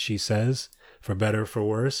word that she says, for better or for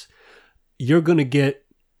worse, you're going to get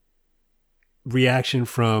reaction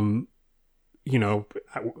from,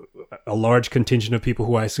 a large contingent of people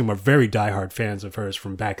who I assume are very diehard fans of hers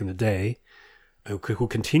from back in the day, who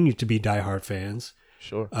continue to be diehard fans.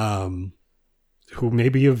 Sure. Who may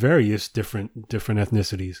be of various different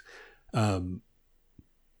ethnicities.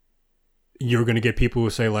 You're going to get people who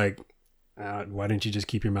say, like, why didn't you just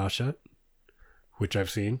keep your mouth shut? Which I've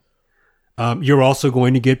seen. You're also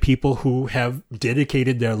going to get people who have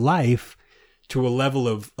dedicated their life to a level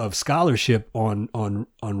of scholarship on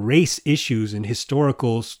race issues and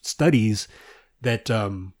historical studies that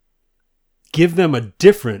give them a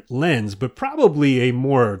different lens, but probably a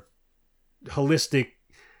more holistic,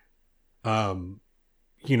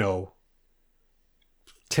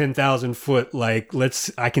 10,000 foot, like,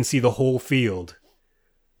 I can see the whole field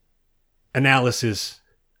analysis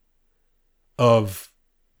of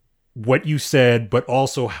what you said, but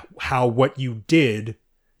also how what you did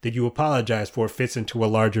that you apologize for fits into a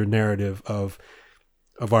larger narrative of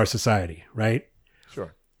our society, right?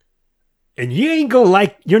 Sure. And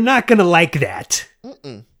you're not gonna like that.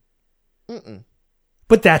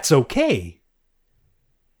 But that's okay.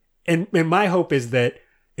 And my hope is that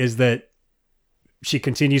she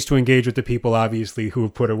continues to engage with the people, obviously, who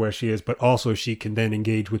have put her where she is, but also she can then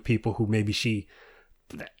engage with people who maybe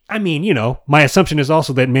my assumption is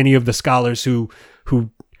also that many of the scholars who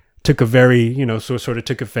took a very, sort of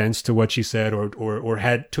took offense to what she said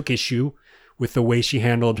or took issue with the way she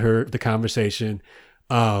handled the conversation.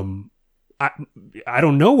 I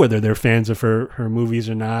don't know whether they're fans of her movies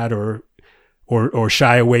or not, or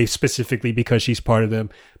shy away specifically because she's part of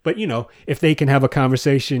them. But, if they can have a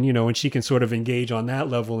conversation, and she can sort of engage on that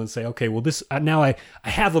level and say, okay, well, this, now I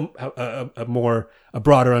have a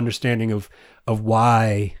broader understanding of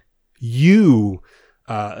why you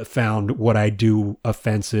found what I do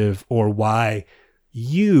offensive, or why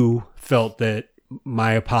you felt that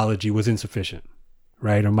my apology was insufficient,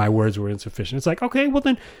 right? Or my words were insufficient. It's like, okay, well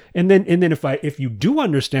then, and then if you do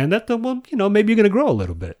understand that, then, well, maybe you're going to grow a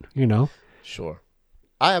little bit, Sure.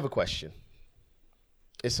 I have a question.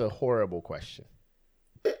 It's a horrible question,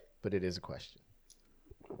 but it is a question.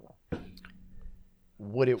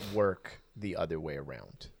 Would it work the other way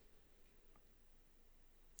around?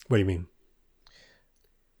 What do you mean?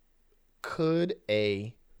 Could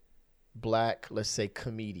a black, let's say,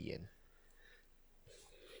 comedian,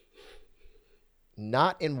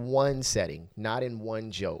 not in one setting, not in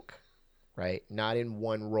one joke, right? Not in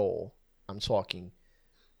one role, I'm talking,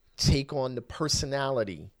 take on the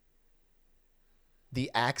personality,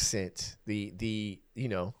 the accent, the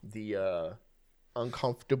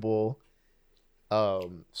uncomfortable,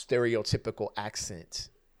 stereotypical accent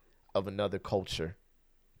of another culture,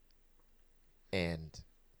 and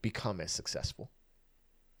become as successful?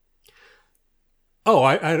 Oh,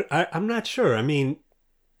 I'm not sure. I mean,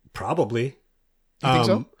 probably. You think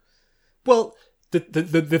so? Well,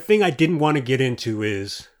 the thing I didn't want to get into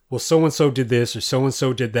is, well, so-and-so did this or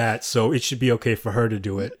so-and-so did that, so it should be okay for her to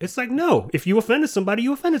do it. It's like, no, if you offended somebody,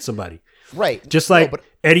 you offended somebody. Right. Just like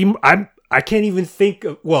Eddie, I can't even think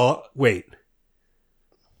of, well, wait.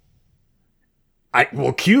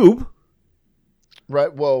 Cube.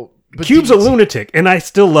 Right, well. But Cube's a lunatic, and I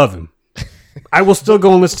still love him. I will still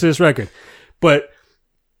go and listen to this record. But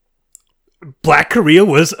Black Korea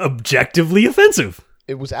was objectively offensive.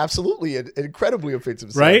 It was absolutely an incredibly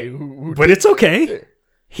offensive. Right? But it's okay.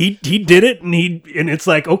 He did it, and it's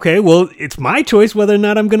like, okay, well, it's my choice whether or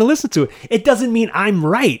not I'm going to listen to it. It doesn't mean I'm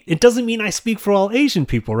right. It doesn't mean I speak for all Asian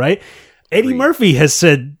people, right? Eddie Murphy has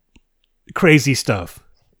said crazy stuff.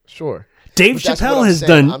 Sure. Dave Chappelle has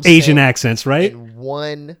done Asian accents, right? In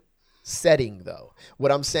one setting, though.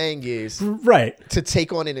 What I'm saying is, right, to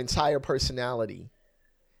take on an entire personality.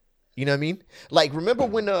 You know what I mean? Like, remember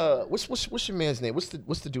when what's your man's name? What's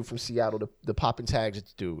the dude from Seattle? The Poppin' Tags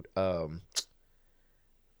dude.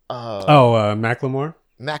 Macklemore.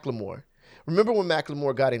 Macklemore. Remember when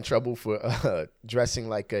Macklemore got in trouble for dressing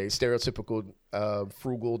like a stereotypical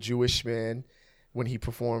frugal Jewish man when he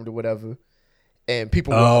performed or whatever, and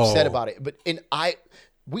people were upset about it. But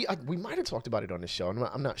we might have talked about it on the show.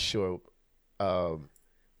 I'm not sure.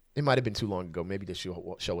 It might have been too long ago. Maybe the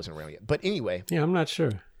show wasn't around yet. But anyway. Yeah, I'm not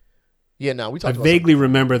sure. Yeah, no, we talked about I vaguely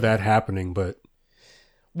remember that happening, but.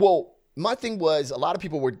 Well, my thing was, a lot of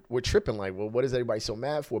people were tripping like, well, what is everybody so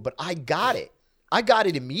mad for? But I got it. I got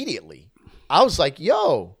it immediately. I was like,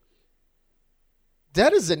 yo,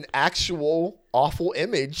 that is an actual awful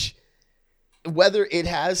image. Whether it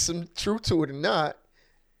has some truth to it or not.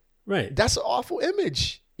 Right. That's an awful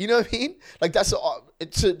image. You know what I mean? Like, that's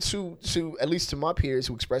to at least to my peers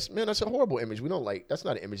who express, man, that's a horrible image. We don't like, that's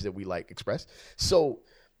not an image that we like express. So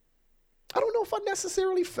I don't know if I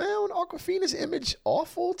necessarily found Awkwafina's image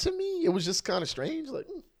awful to me. It was just kind of strange. Like,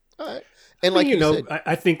 all right. And like said,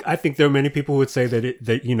 I think there are many people who would say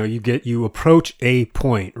that you approach a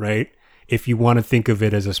point, right? If you want to think of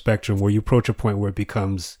it as a spectrum, where you approach a point where it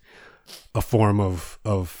becomes a form of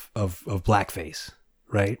blackface,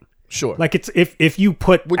 right? Sure. Like, it's if you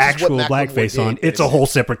put actual blackface on, it's a whole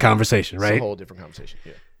separate conversation, right? It's a whole different conversation.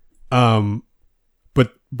 Yeah.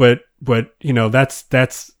 But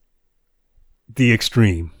that's the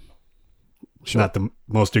extreme. Sure. Not the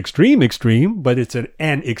most extreme, but it's an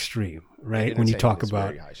extreme, right? When you talk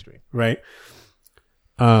about, right?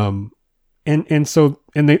 And so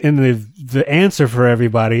the answer for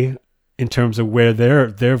everybody in terms of where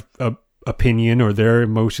their opinion or their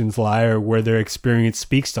emotions lie, or where their experience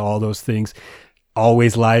speaks to all those things,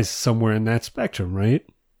 always lies somewhere in that spectrum, right?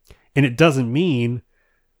 And it doesn't mean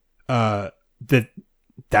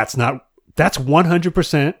that's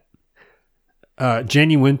 100%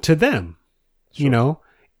 genuine to them. Sure. You know,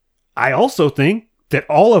 I also think that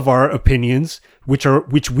all of our opinions, which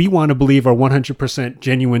we want to believe are 100%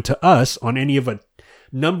 genuine to us on any of a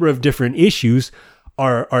number of different issues,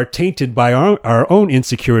 are tainted by our own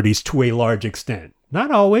insecurities to a large extent. Not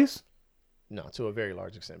always. No, to a very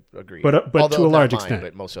large extent. Agreed. But Although to a large not mine, extent.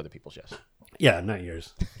 But most other people's, yes. Yeah, not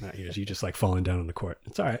yours. Not yours. You just like falling down on the court.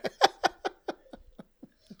 It's all right.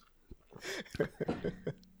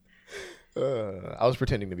 I was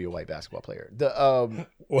pretending to be a white basketball player.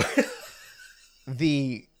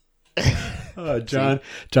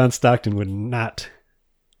 John Stockton would not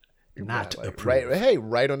approve.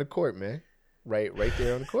 Right on the court, man. Right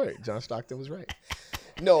there on the court. John Stockton was right.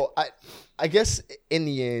 No, I guess in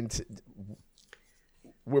the end,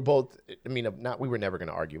 we're both. I mean, we were never going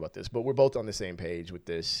to argue about this, but we're both on the same page with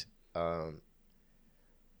this. But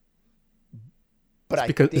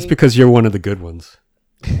it's because you're one of the good ones.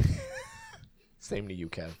 Same to you,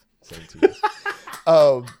 Kev. Same to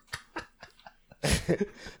you.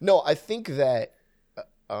 No, I think that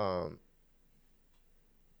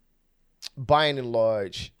by and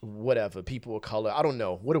large, whatever, people of color, I don't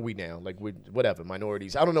know. What are we now? Like, whatever,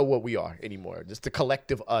 minorities. I don't know what we are anymore. Just the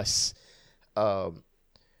collective us are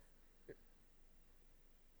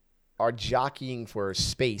jockeying for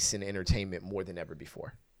space and entertainment more than ever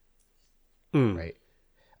before. Right?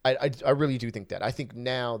 I really do think that. I think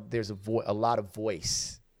now there's a lot of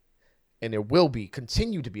voice, and there will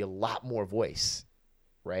continue to be a lot more voice,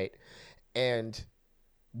 right? And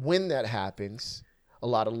when that happens, a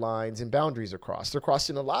lot of lines and boundaries are crossed. They're crossed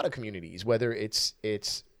in a lot of communities, whether it's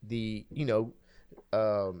the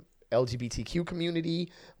LGBTQ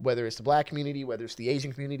community, whether it's the Black community, whether it's the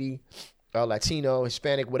Asian community, Latino,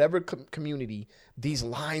 Hispanic, whatever community. These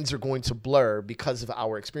lines are going to blur because of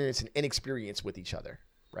our experience and inexperience with each other,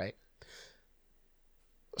 right?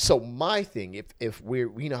 So my thing, if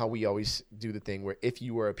we know how we always do the thing where if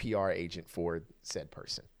you were a PR agent for said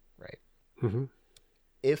person, right? Mm-hmm.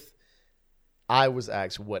 If I was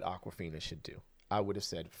asked what Awkwafina should do, I would have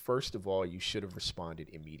said, first of all, you should have responded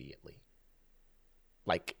immediately.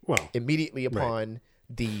 Immediately upon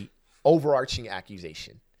the overarching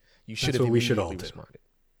accusation. You should have immediately responded.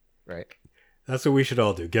 Right? That's what we should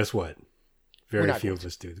all do. Guess what? Very few of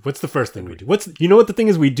us do. What's the first thing we do? What the thing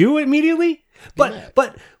is we do immediately? But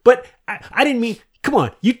I didn't mean, come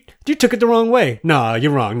on, you took it the wrong way. No,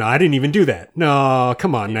 you're wrong. No, I didn't even do that. No,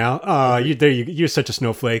 come on now. You're such a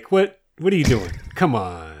snowflake. What are you doing? Come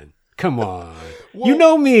on. Well, you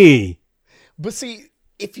know me. But see,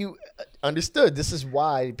 if you understood, this is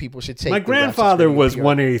why people should take. My grandfather was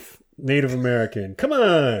 1/8 Native American. Come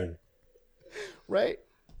on. Right?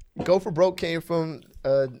 Go for Broke came from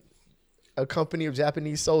a company of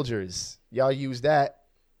Japanese soldiers. Y'all use that.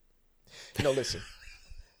 Listen.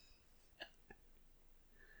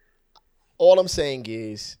 All I'm saying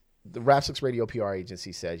is the Rap 6 Radio PR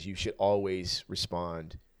agency says you should always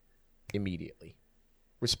respond immediately.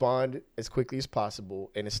 Respond as quickly as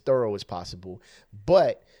possible and as thorough as possible.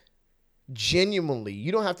 But genuinely,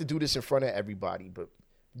 you don't have to do this in front of everybody, but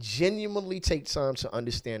genuinely take time to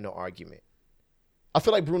understand the argument. I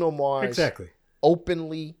feel like Bruno Mars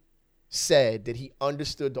openly said that he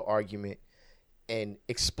understood the argument and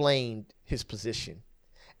explained his position.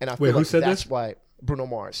 And I feel that's why Bruno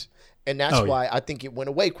Mars. And that's why I think it went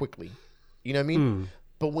away quickly. You know what I mean?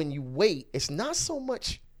 But when you wait, it's not so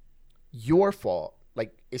much your fault.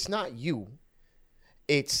 Like, it's not you.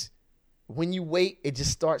 It's when you wait, it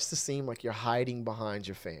just starts to seem like you're hiding behind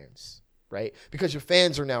your fans, right? Because your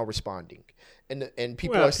fans are now responding, and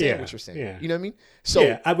people are saying what you're saying. Yeah. You know what I mean?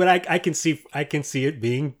 So, but I can see it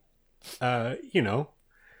being, I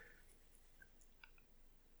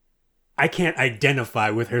can't identify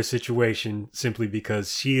with her situation simply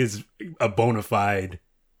because she is a bona fide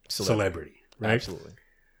celebrity, right? Absolutely.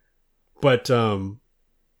 But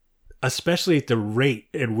especially at the rate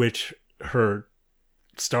at which her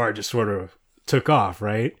star just sort of took off,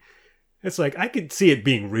 right? It's like I could see it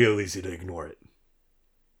being real easy to ignore it.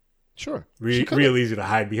 Sure. Real easy to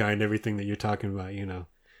hide behind everything that you're talking about,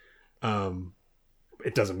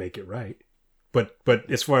 It doesn't make it right. But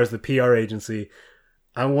as far as the PR agency,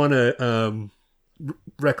 I want to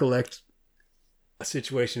recollect a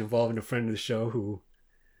situation involving a friend of the show who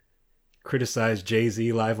criticized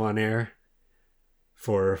Jay-Z live on air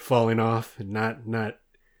for falling off and not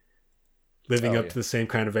living up to the same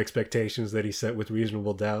kind of expectations that he set with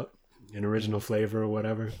Reasonable Doubt and Original Flavor or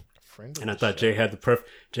whatever. And I thought Jay had the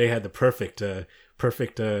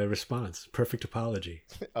perfect response, perfect apology.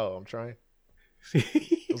 Oh, I'm trying.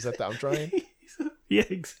 Was that the I'm trying? Yeah,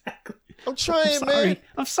 exactly. I'm trying, sorry. man.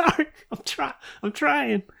 I'm sorry. I'm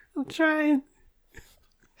trying.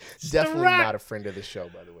 Definitely not a friend of the show,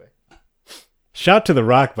 by the way. Shout to The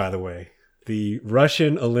Rock, by the way. The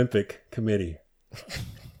Russian Olympic Committee.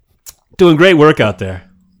 Doing great work out there.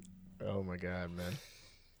 Oh my God, man.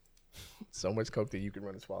 So much coke that you can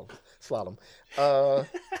run a slalom.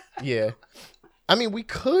 Yeah. I mean, we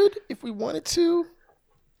could, if we wanted to,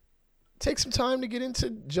 take some time to get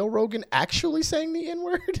into Joe Rogan actually saying the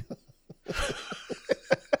N-word.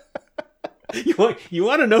 You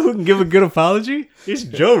want to know who can give a good apology? It's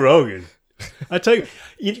Joe Rogan. I tell you,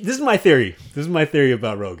 this is my theory. This is my theory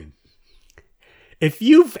about Rogan. If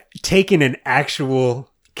you've taken an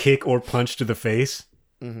actual kick or punch to the face,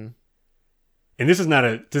 and this is not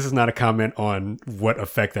a comment on what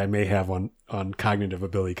effect that may have on cognitive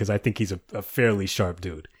ability, because I think he's a fairly sharp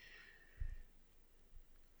dude.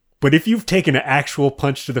 But if you've taken an actual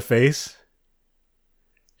punch to the face,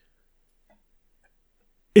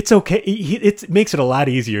 it's okay. It makes it a lot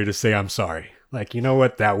easier to say, I'm sorry. Like, you know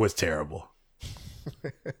what? That was terrible.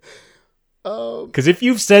 Because if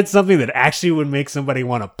you've said something that actually would make somebody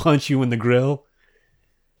want to punch you in the grill,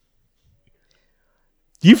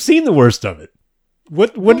 you've seen the worst of it.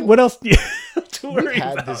 What else do you have to worry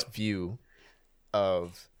about? We've had this view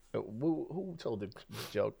of who told the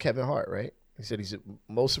joke? Kevin Hart, right? He said he's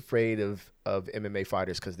most afraid of MMA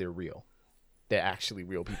fighters because they're real. They're actually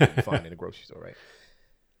real people you find in the grocery store, right?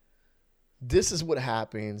 This is what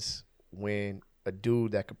happens when a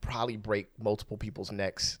dude that could probably break multiple people's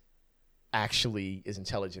necks actually is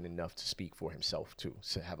intelligent enough to speak for himself too,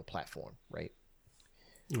 to have a platform, right?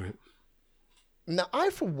 Right. Now, I,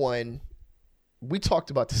 for one, we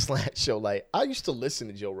talked about this last show. Like, I used to listen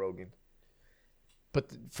to Joe Rogan, but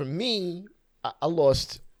for me, I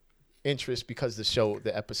lost interest because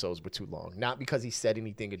the episodes were too long. Not because he said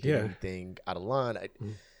anything or did anything out of line.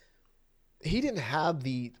 He didn't have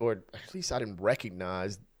or at least I didn't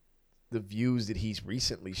recognize the views that he's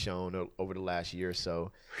recently shown over the last year or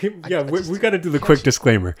so. Yeah, we got to do the quick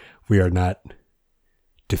disclaimer. We are not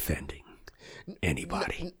defending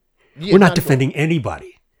anybody. We're not defending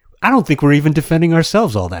anybody. I don't think we're even defending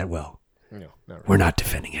ourselves all that well. No, not really. We're not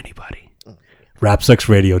defending anybody. Rap Sucks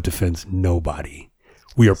Radio defends nobody.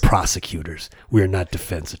 We are prosecutors. We are not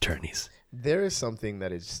defense attorneys. There is something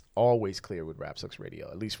that is always clear with Rap Sucks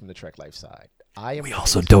Radio, at least from the Trek Life side. We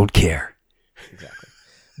also don't care. Exactly.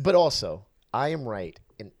 But also, I am right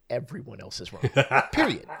and everyone else is wrong.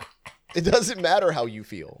 Period. It doesn't matter how you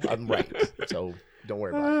feel. I'm right. So don't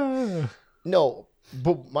worry about it. No,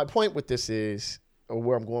 but my point with this is, or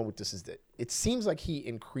where I'm going with this is that it seems like he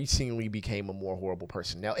increasingly became a more horrible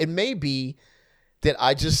person. Now, it may be that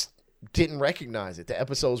I just didn't recognize it. The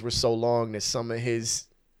episodes were so long that some of his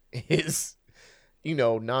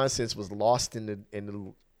nonsense was lost in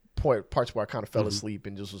the parts where I kind of fell asleep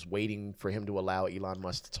and just was waiting for him to allow Elon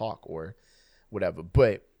Musk to talk or whatever.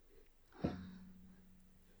 But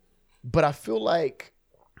I feel like,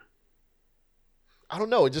 I don't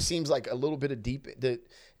know, it just seems like a little bit of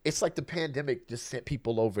it's like the pandemic just sent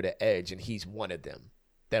people over the edge, and he's one of them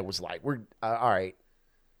that was like, we're all right,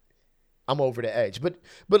 I'm over the edge. But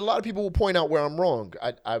a lot of people will point out where I'm wrong.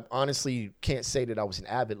 I honestly can't say that I was an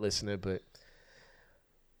avid listener, but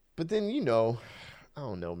then, I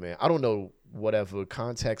don't know, man. I don't know, whatever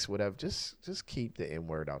context, whatever. Just keep the N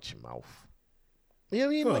word out your mouth. You know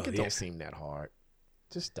what I mean? Like, it don't seem that hard.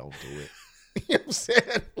 Just don't do it. You know what I'm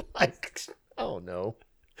saying? Like, I don't know.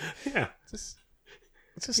 Yeah. Just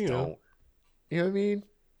don't. You know what I mean?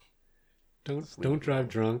 Don't drive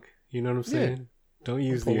drunk. You know what I'm saying? Yeah. Don't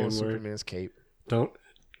use the N word. Superman's cape. Don't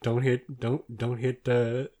hit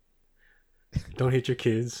your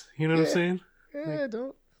kids. You know what I'm saying?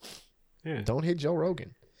 Yeah, don't hit Joe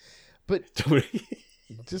Rogan. But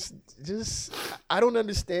just I don't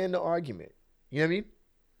understand the argument. You know what I mean?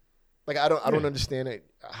 Like, I don't understand it,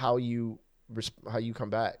 how you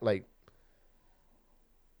come back. Like,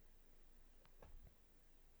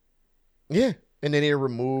 yeah. And then they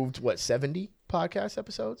removed 70 podcast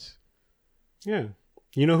episodes? Yeah.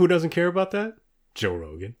 You know who doesn't care about that? Joe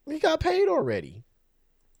Rogan. He got paid already.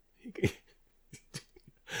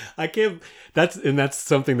 I can't. That's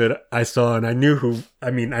something that I saw, and I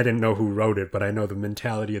didn't know who wrote it, but I know the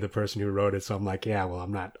mentality of the person who wrote it. So I'm like, yeah, well,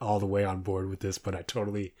 I'm not all the way on board with this, but I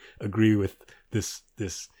totally agree with this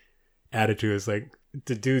attitude. It's like,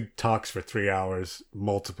 the dude talks for 3 hours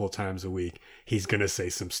multiple times a week. He's gonna say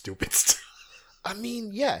some stupid stuff. I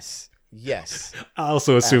mean, yes. I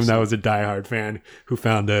also assume that was a diehard fan who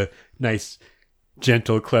found a nice,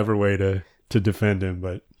 gentle, clever way to defend him,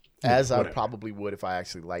 but. As I probably would if I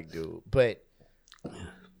actually liked dude. But,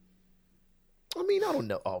 I mean, I don't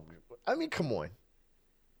know. Oh, I mean, come on.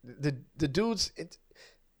 The dudes.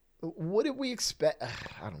 What did we expect?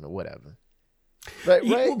 I don't know. Whatever. Right.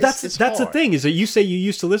 Well, that's the thing is that you say you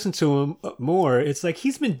used to listen to him more. It's like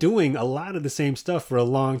he's been doing a lot of the same stuff for a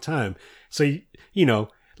long time. So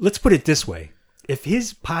let's put it this way: if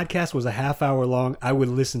his podcast was a half hour long, I would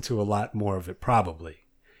listen to a lot more of it, probably,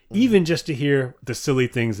 even just to hear the silly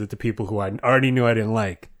things that the people who I already knew I didn't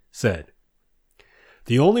like said.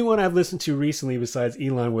 The only one I've listened to recently besides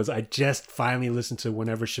Elon was I just finally listened to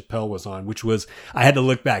whenever Chappelle was on, which was, I had to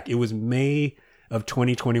look back. It was May of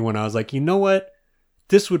 2021. I was like, you know what?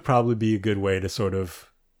 This would probably be a good way to sort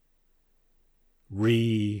of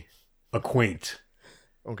reacquaint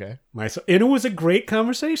myself. And it was a great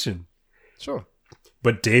conversation. Sure.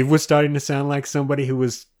 But Dave was starting to sound like somebody who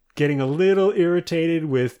was getting a little irritated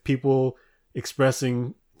with people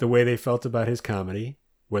expressing the way they felt about his comedy,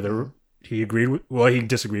 whether he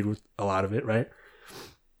disagreed with a lot of it, right?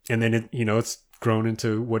 And then it's grown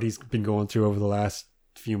into what he's been going through over the last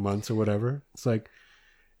few months or whatever. It's like,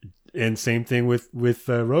 and same thing with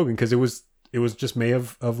Rogan, because it was just May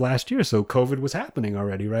of last year, so COVID was happening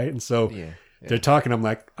already, right? And so they're talking. I'm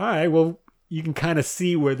like, all right, well, you can kind of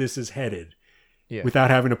see where this is headed,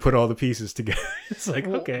 without having to put all the pieces together. It's like,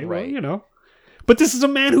 okay, right. Well, but this is a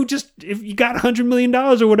man who just, if you got $100 million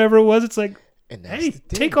or whatever it was, it's like, hey,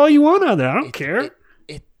 take all you want out of there. I don't care.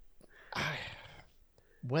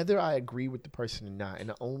 Whether I agree with the person or not, and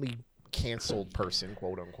the only canceled person,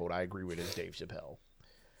 quote unquote, I agree with is Dave Chappelle.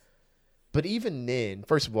 But even then,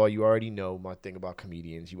 first of all, you already know my thing about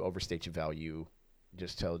comedians. You overstate your value.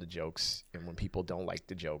 Just tell the jokes. And when people don't like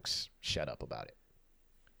the jokes, shut up about it.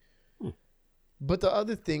 But the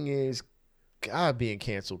other thing is, God, being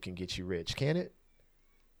canceled can get you rich, can it?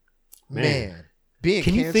 Man. Being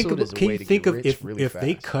canceled is a way to get rich really fast. If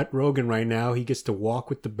they cut Rogan right now, he gets to walk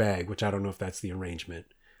with the bag, which I don't know if that's the arrangement.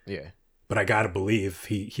 Yeah. But I got to believe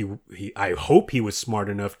I hope he was smart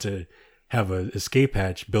enough to have an escape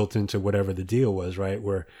hatch built into whatever the deal was, right?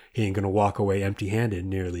 Where he ain't going to walk away empty-handed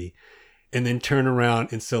nearly, and then turn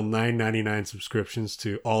around and sell $9.99 subscriptions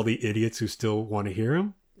to all the idiots who still want to hear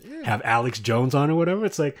him. Yeah. Have Alex Jones on or whatever.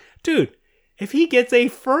 It's like, dude, if he gets a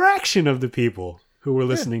fraction of the people who were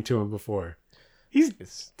listening to him before,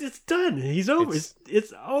 it's done. He's over.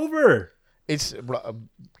 It's over. It's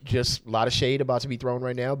just a lot of shade about to be thrown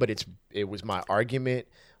right now, but it was my argument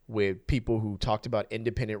with people who talked about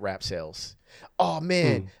independent rap sales. Oh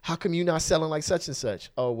man, how come you not selling like such and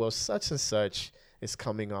such? Oh well, such and such is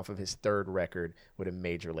coming off of his third record with a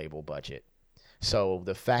major label budget. So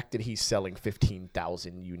the fact that he's selling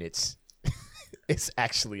 15,000 units is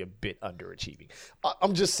actually a bit underachieving.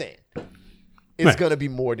 I'm just saying. It's going to be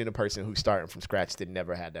more than a person who's starting from scratch that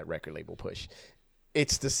never had that record label push.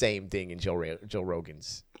 It's the same thing in Joe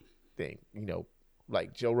Rogan's thing.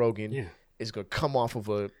 Like Joe Rogan is going to come off of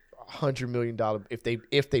a $100 million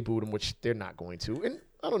if they boot him, which they're not going to. And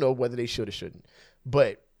I don't know whether they should or shouldn't.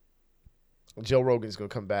 But Joe Rogan's going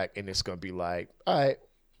to come back and it's going to be like, all right,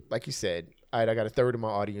 like you said, all right, I got a third of my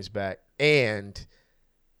audience back and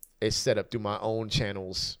it's set up through my own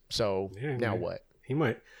channels. So now what? He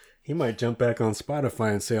might jump back on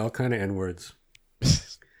Spotify and say all kind of N-words.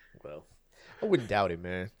 Well, I wouldn't doubt it,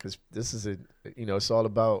 man, because this is it's all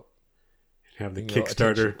about have the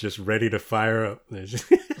Kickstarter attention. Just ready to fire up. There's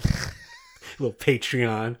just a little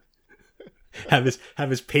Patreon. Have his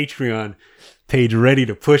Patreon page ready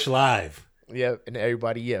to push live. Yeah, and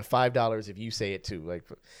everybody, $5 if you say it too, like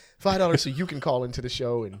 $5 so you can call into the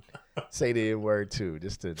show and say the N-word too,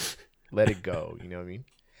 just to let it go. You know what I mean?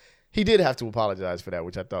 He did have to apologize for that,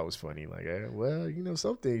 which I thought was funny. Like,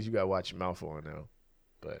 some things you got to watch your mouth on now.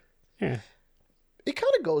 But it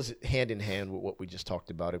kind of goes hand in hand with what we just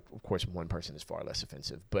talked about. Of course, one person is far less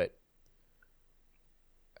offensive. But,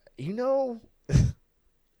 I don't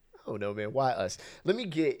know, man. Why us? Let me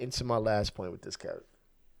get into my last point with this, Kev.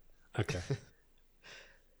 Okay.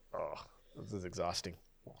 This is exhausting.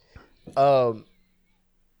 All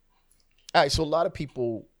right, so a lot of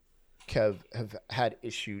people, Kev, have had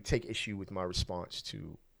take issue with my response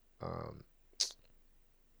to,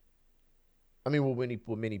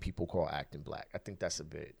 what many people call acting black. I think that's a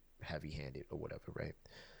bit heavy-handed or whatever, right?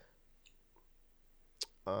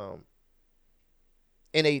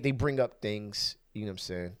 And they bring up things, you know what I'm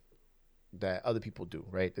saying, that other people do,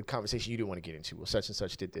 right? The conversation you didn't want to get into. Well, such and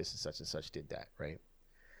such did this and such did that, right?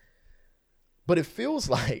 But it feels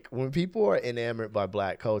like when people are enamored by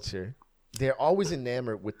black culture, they're always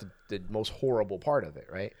enamored with the most horrible part of it,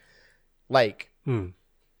 right? Like, you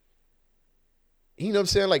know what I'm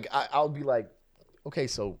saying? Like, I'll be like, okay,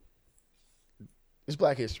 so it's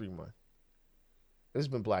Black History Month. There's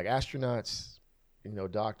been black astronauts,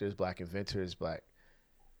 doctors, black inventors, black,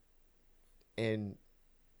 and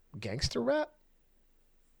gangster rap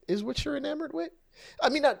is what you're enamored with. I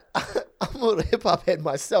mean, I'm a hip hop head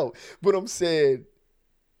myself, but I'm saying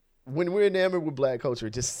when we're enamored with black culture,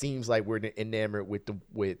 it just seems like we're enamored with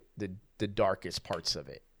the darkest parts of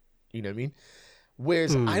it. You know what I mean?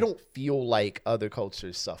 Whereas I don't feel like other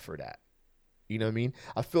cultures suffer that. You know what I mean?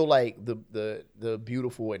 I feel like the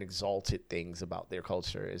beautiful and exalted things about their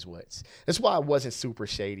culture is that's why I wasn't super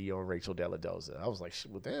shady on Rachel Deladoza. I was like,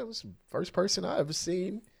 well, damn, this is the first person I ever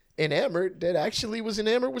seen enamored that actually was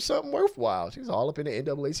enamored with something worthwhile. She was all up in the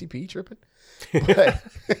NAACP tripping. But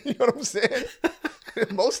you know what I'm saying?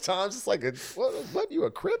 Most times it's like, what, you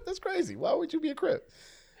a Crip? That's crazy. Why would you be a Crip?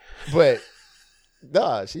 But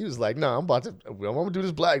nah, she was like, I'm going to do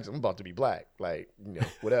this black. I'm about to be black. Like,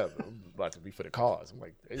 whatever. I'm about to be for the cause. I'm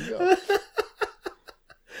like, there you go.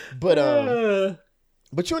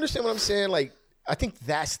 But you understand what I'm saying? Like, I think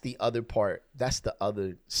that's the other part. That's the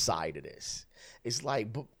other side of this. It's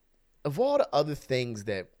like, but of all the other things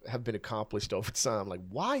that have been accomplished over time, like,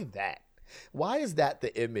 why that? Why is that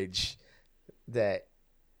the image that,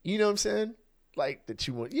 you know what I'm saying? Like, that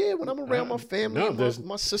you want, when I'm around my family,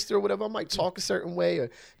 my sister or whatever, I might talk a certain way or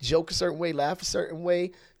joke a certain way, laugh a certain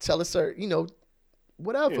way, tell a certain,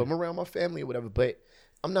 whatever. Yeah. I'm around my family or whatever. But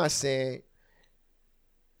I'm not saying,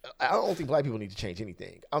 I don't think black people need to change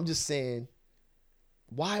anything. I'm just saying,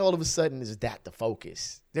 why all of a sudden is that the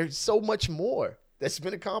focus? There's so much more that's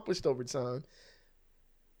been accomplished over time.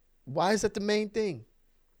 Why is that the main thing?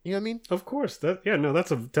 You know what I mean? Of course.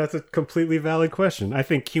 That's a completely valid question. I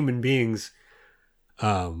think human beings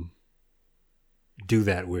do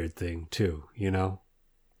that weird thing too,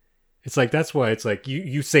 It's like, that's why it's like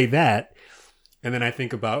you say that, and then I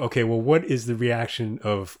think about, okay, well, what is the reaction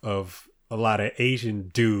of a lot of Asian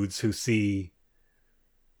dudes who see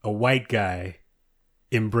a white guy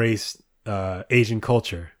embrace Asian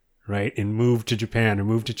culture, right, and move to Japan or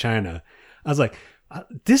move to China? I was like,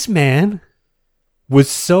 this man was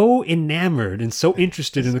so enamored and so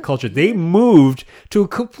interested in the culture. They moved to a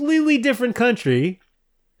completely different country,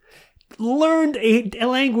 learned a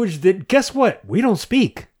language that, guess what? We don't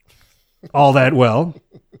speak all that well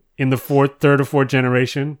in the third or fourth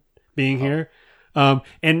generation being here.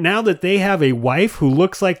 And now that they have a wife who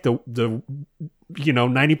looks like the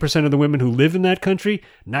 90% of the women who live in that country,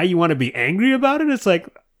 now you want to be angry about it? It's like,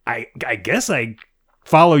 I guess I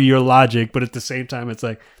follow your logic, but at the same time, it's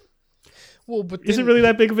like, well, but is it really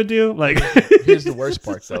that big of a deal? Like, here's the worst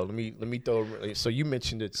part, though. Let me throw. So you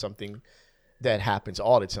mentioned it's something that happens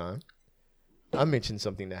all the time. I mentioned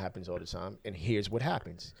something that happens all the time, and here's what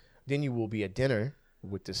happens. Then you will be at dinner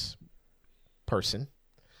with this person,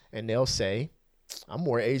 and they'll say, "I'm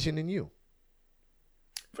more Asian than you."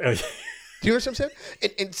 Do you know what I'm saying?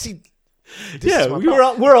 And see.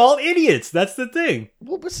 We're all idiots. That's the thing.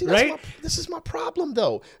 Well, but see, right? This is my problem,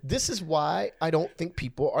 though. This is why I don't think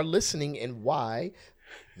people are listening, and why,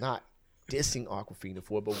 not dissing Awkwafina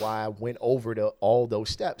for it, but why I went over to all those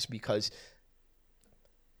steps, because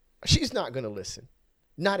she's not going to listen.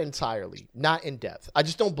 Not entirely. Not in depth. I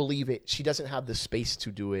just don't believe it. She doesn't have the space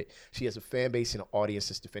to do it. She has a fan base and an audience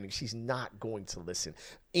that's defending. She's not going to listen.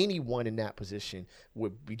 Anyone in that position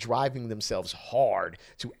would be driving themselves hard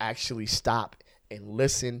to actually stop and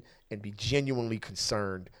listen and be genuinely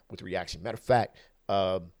concerned with reaction. Matter of fact,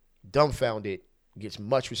 Dumbfounded gets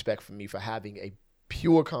much respect from me for having a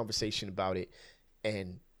pure conversation about it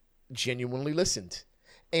and genuinely listened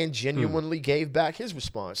and genuinely gave back his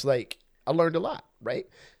response. Like, I learned a lot, right?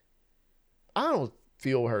 I don't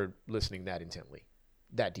feel her listening that intently,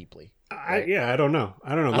 that deeply. Right? I don't know.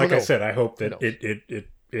 I said, I hope that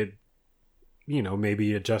it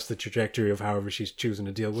maybe adjust the trajectory of however she's choosing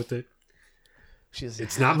to deal with it.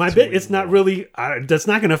 It's not my bit. It's not really. That's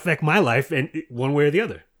not going to affect my life in one way or the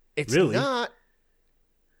other. It's really not.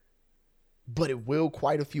 But it will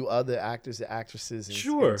quite a few other actors and actresses and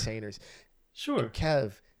entertainers. Sure. And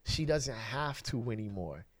Kev, she doesn't have to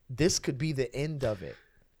anymore. This could be the end of it.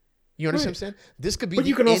 You understand what I'm saying? This could be. But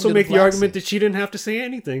you can also make the argument that she didn't have to say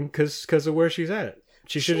anything because of where she's at.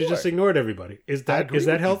 She should have just ignored everybody. Is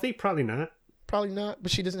that healthy? Probably not. Probably not.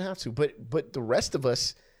 But she doesn't have to. But the rest of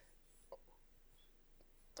us,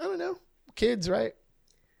 I don't know, kids, right?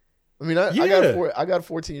 I mean, I got a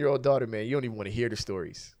 14-year-old daughter, man. You don't even want to hear the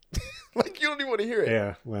stories. Like, you don't even want to hear it.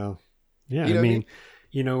 Yeah. Well. Yeah. You know I mean,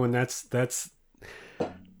 and that's.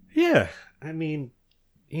 Yeah. I mean.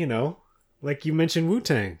 Like you mentioned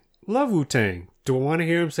Wu-Tang. Love Wu-Tang. Do I want to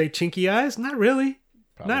hear him say chinky eyes? Not really.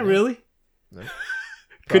 Not really. No.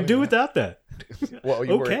 Could do without that. Well,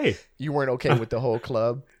 you weren't okay with the whole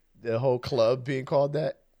club being called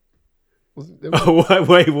that? Oh,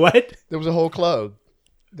 wait, what? There was a whole club.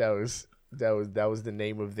 That was the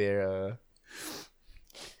name of their.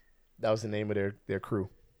 That was the name of their crew.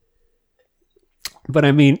 But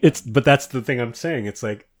I mean, but that's the thing I'm saying. It's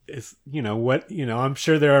like, I'm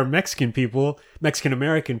sure there are Mexican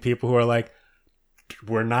American people who are like,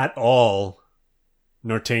 we're not all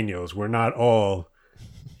norteños. We're not all,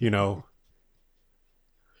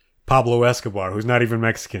 Pablo Escobar, who's not even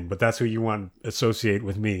Mexican, but that's who you want to associate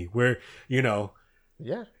with me. Where, yeah,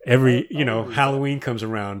 Halloween comes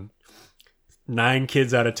around, 9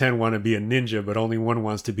 kids out of 10 want to be a ninja, but only one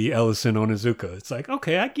wants to be Ellison Onizuka. It's like,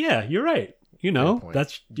 okay, yeah, you're right.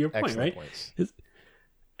 That's your point, excellent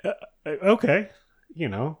right? Okay,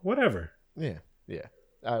 whatever. Yeah.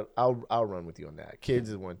 I'll run with you on that. Kids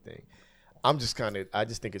is one thing. I just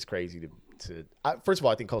think it's crazy first of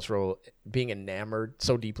all, I think being enamored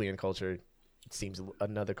so deeply in culture, it seems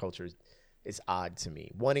another culture is odd to me.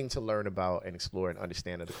 Wanting to learn about and explore and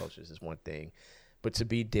understand other cultures is one thing, but to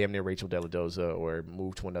be damn near Rachel Deladoza or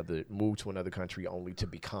move to another country only to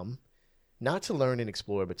become, not to learn and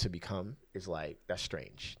explore, but to become is like, that's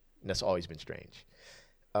strange. And that's always been strange.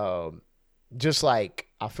 Just like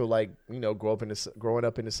I feel like, growing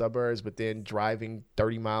up in the suburbs, but then driving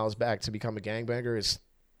 30 miles back to become a gangbanger is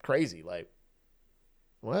crazy. Like,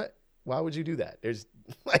 what? Why would you do that? There's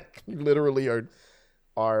like, you literally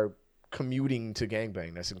are commuting to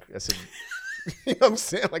gangbang. That's a you know what I'm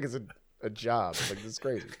saying? Like, it's a job. Like, it's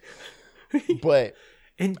crazy. But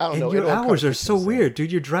and I don't know. Your hours are so weird,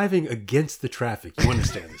 dude. You're driving against the traffic. You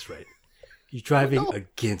understand this, right? You're driving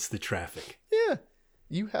against the traffic. Yeah,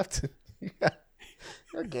 you have to.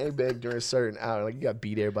 You're gangbang during a certain hour. Like, you got to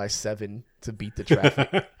be there by 7 to beat the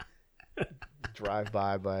traffic. Drive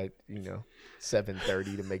by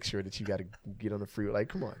 7:30 to make sure that you got to get on the freeway. Like,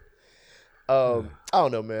 come on. I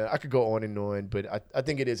don't know, man. I could go on and on, but I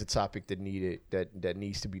think it is a topic that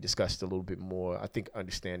needs to be discussed a little bit more. I think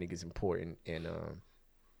understanding is important, and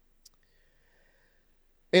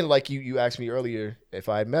like you asked me earlier if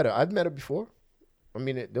I had met her. I've met her before. I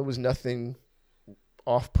mean, there was nothing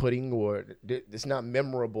off-putting or it's not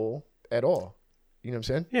memorable at all. You know what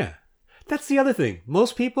I'm saying? Yeah. That's the other thing.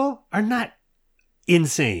 Most people are not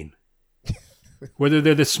insane. Whether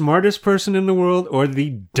they're the smartest person in the world or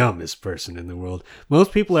the dumbest person in the world,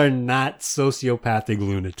 most people are not sociopathic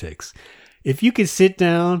lunatics. If you can sit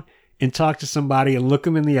down and talk to somebody and look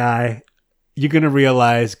them in the eye, you're going to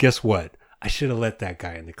realize, guess what? I should have let that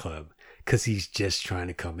guy in the club because he's just trying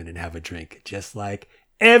to come in and have a drink, just like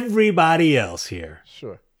everybody else here.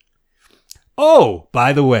 Sure. Oh,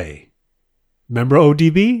 by the way, remember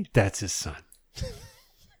ODB? That's his son.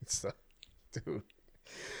 Dude.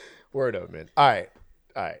 Word up, man. All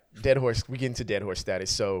right. Dead horse. We get into dead horse status.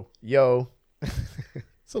 So,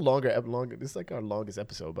 it's a longer. This is like our longest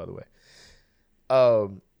episode, by the way.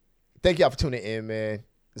 Thank y'all for tuning in, man.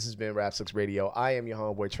 This has been Rap Sucks Radio. I am your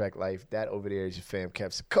homeboy Track Life. That over there is your fam,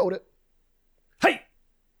 Kev Sakota. Hey.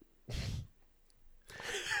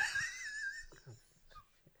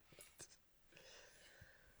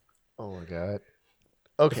 Oh my God.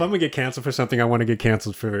 Okay. If I'm gonna get canceled for something, I want to get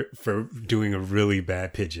canceled for doing a really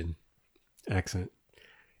bad pigeon accent,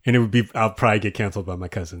 and I'll probably get canceled by my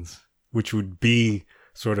cousins, which would be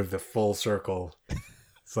sort of the full circle.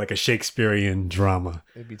 It's like a Shakespearean drama.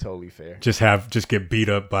 It'd be totally fair. Just get beat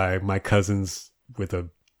up by my cousins with a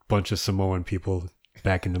bunch of Samoan people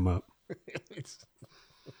backing them up.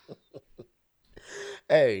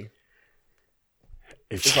 Hey.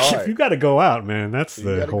 If you got to go out, man, that's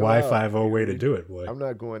the Hawaii 5-0 way to do it, boy. I'm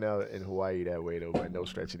not going out in Hawaii that way, though, by no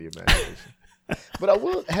stretch of the imagination. But I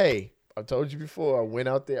will. Hey, I told you before. I went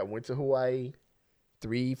out there. I went to Hawaii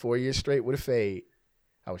 3-4 years straight with a fade.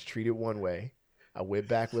 I was treated one way. I went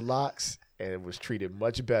back with locks and was treated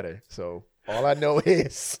much better. So all I know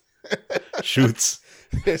is shoots.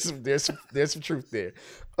 There's some truth there.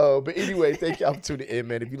 But anyway, thank y'all for tuning in,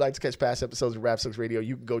 man. If you'd like to catch past episodes of Rap Sucks Radio,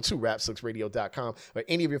 you can go to rapsucksradio.com or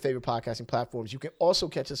any of your favorite podcasting platforms. You can also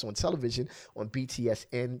catch us on television on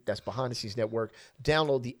BTSN, that's Behind the Scenes Network.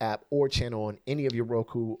 Download the app or channel on any of your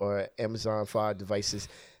Roku or Amazon Fire devices.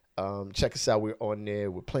 Check us out. We're on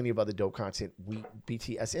there with plenty of other dope content.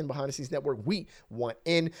 BTSN, Behind the Scenes Network, we want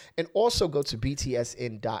in. And also go to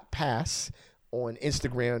btsn.pass on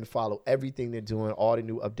Instagram to follow everything they're doing, all the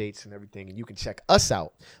new updates and everything. And you can check us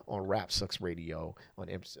out on Rap Sucks Radio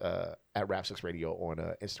at Rap Sucks Radio on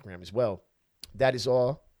Instagram as well. That is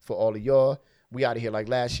all for all of y'all. We out of here like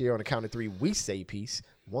last year. On the count of 3, we say peace.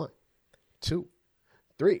 1, 2,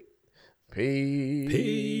 3.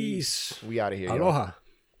 Peace. We out of here. Aloha.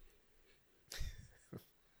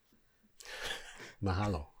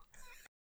 Mahalo.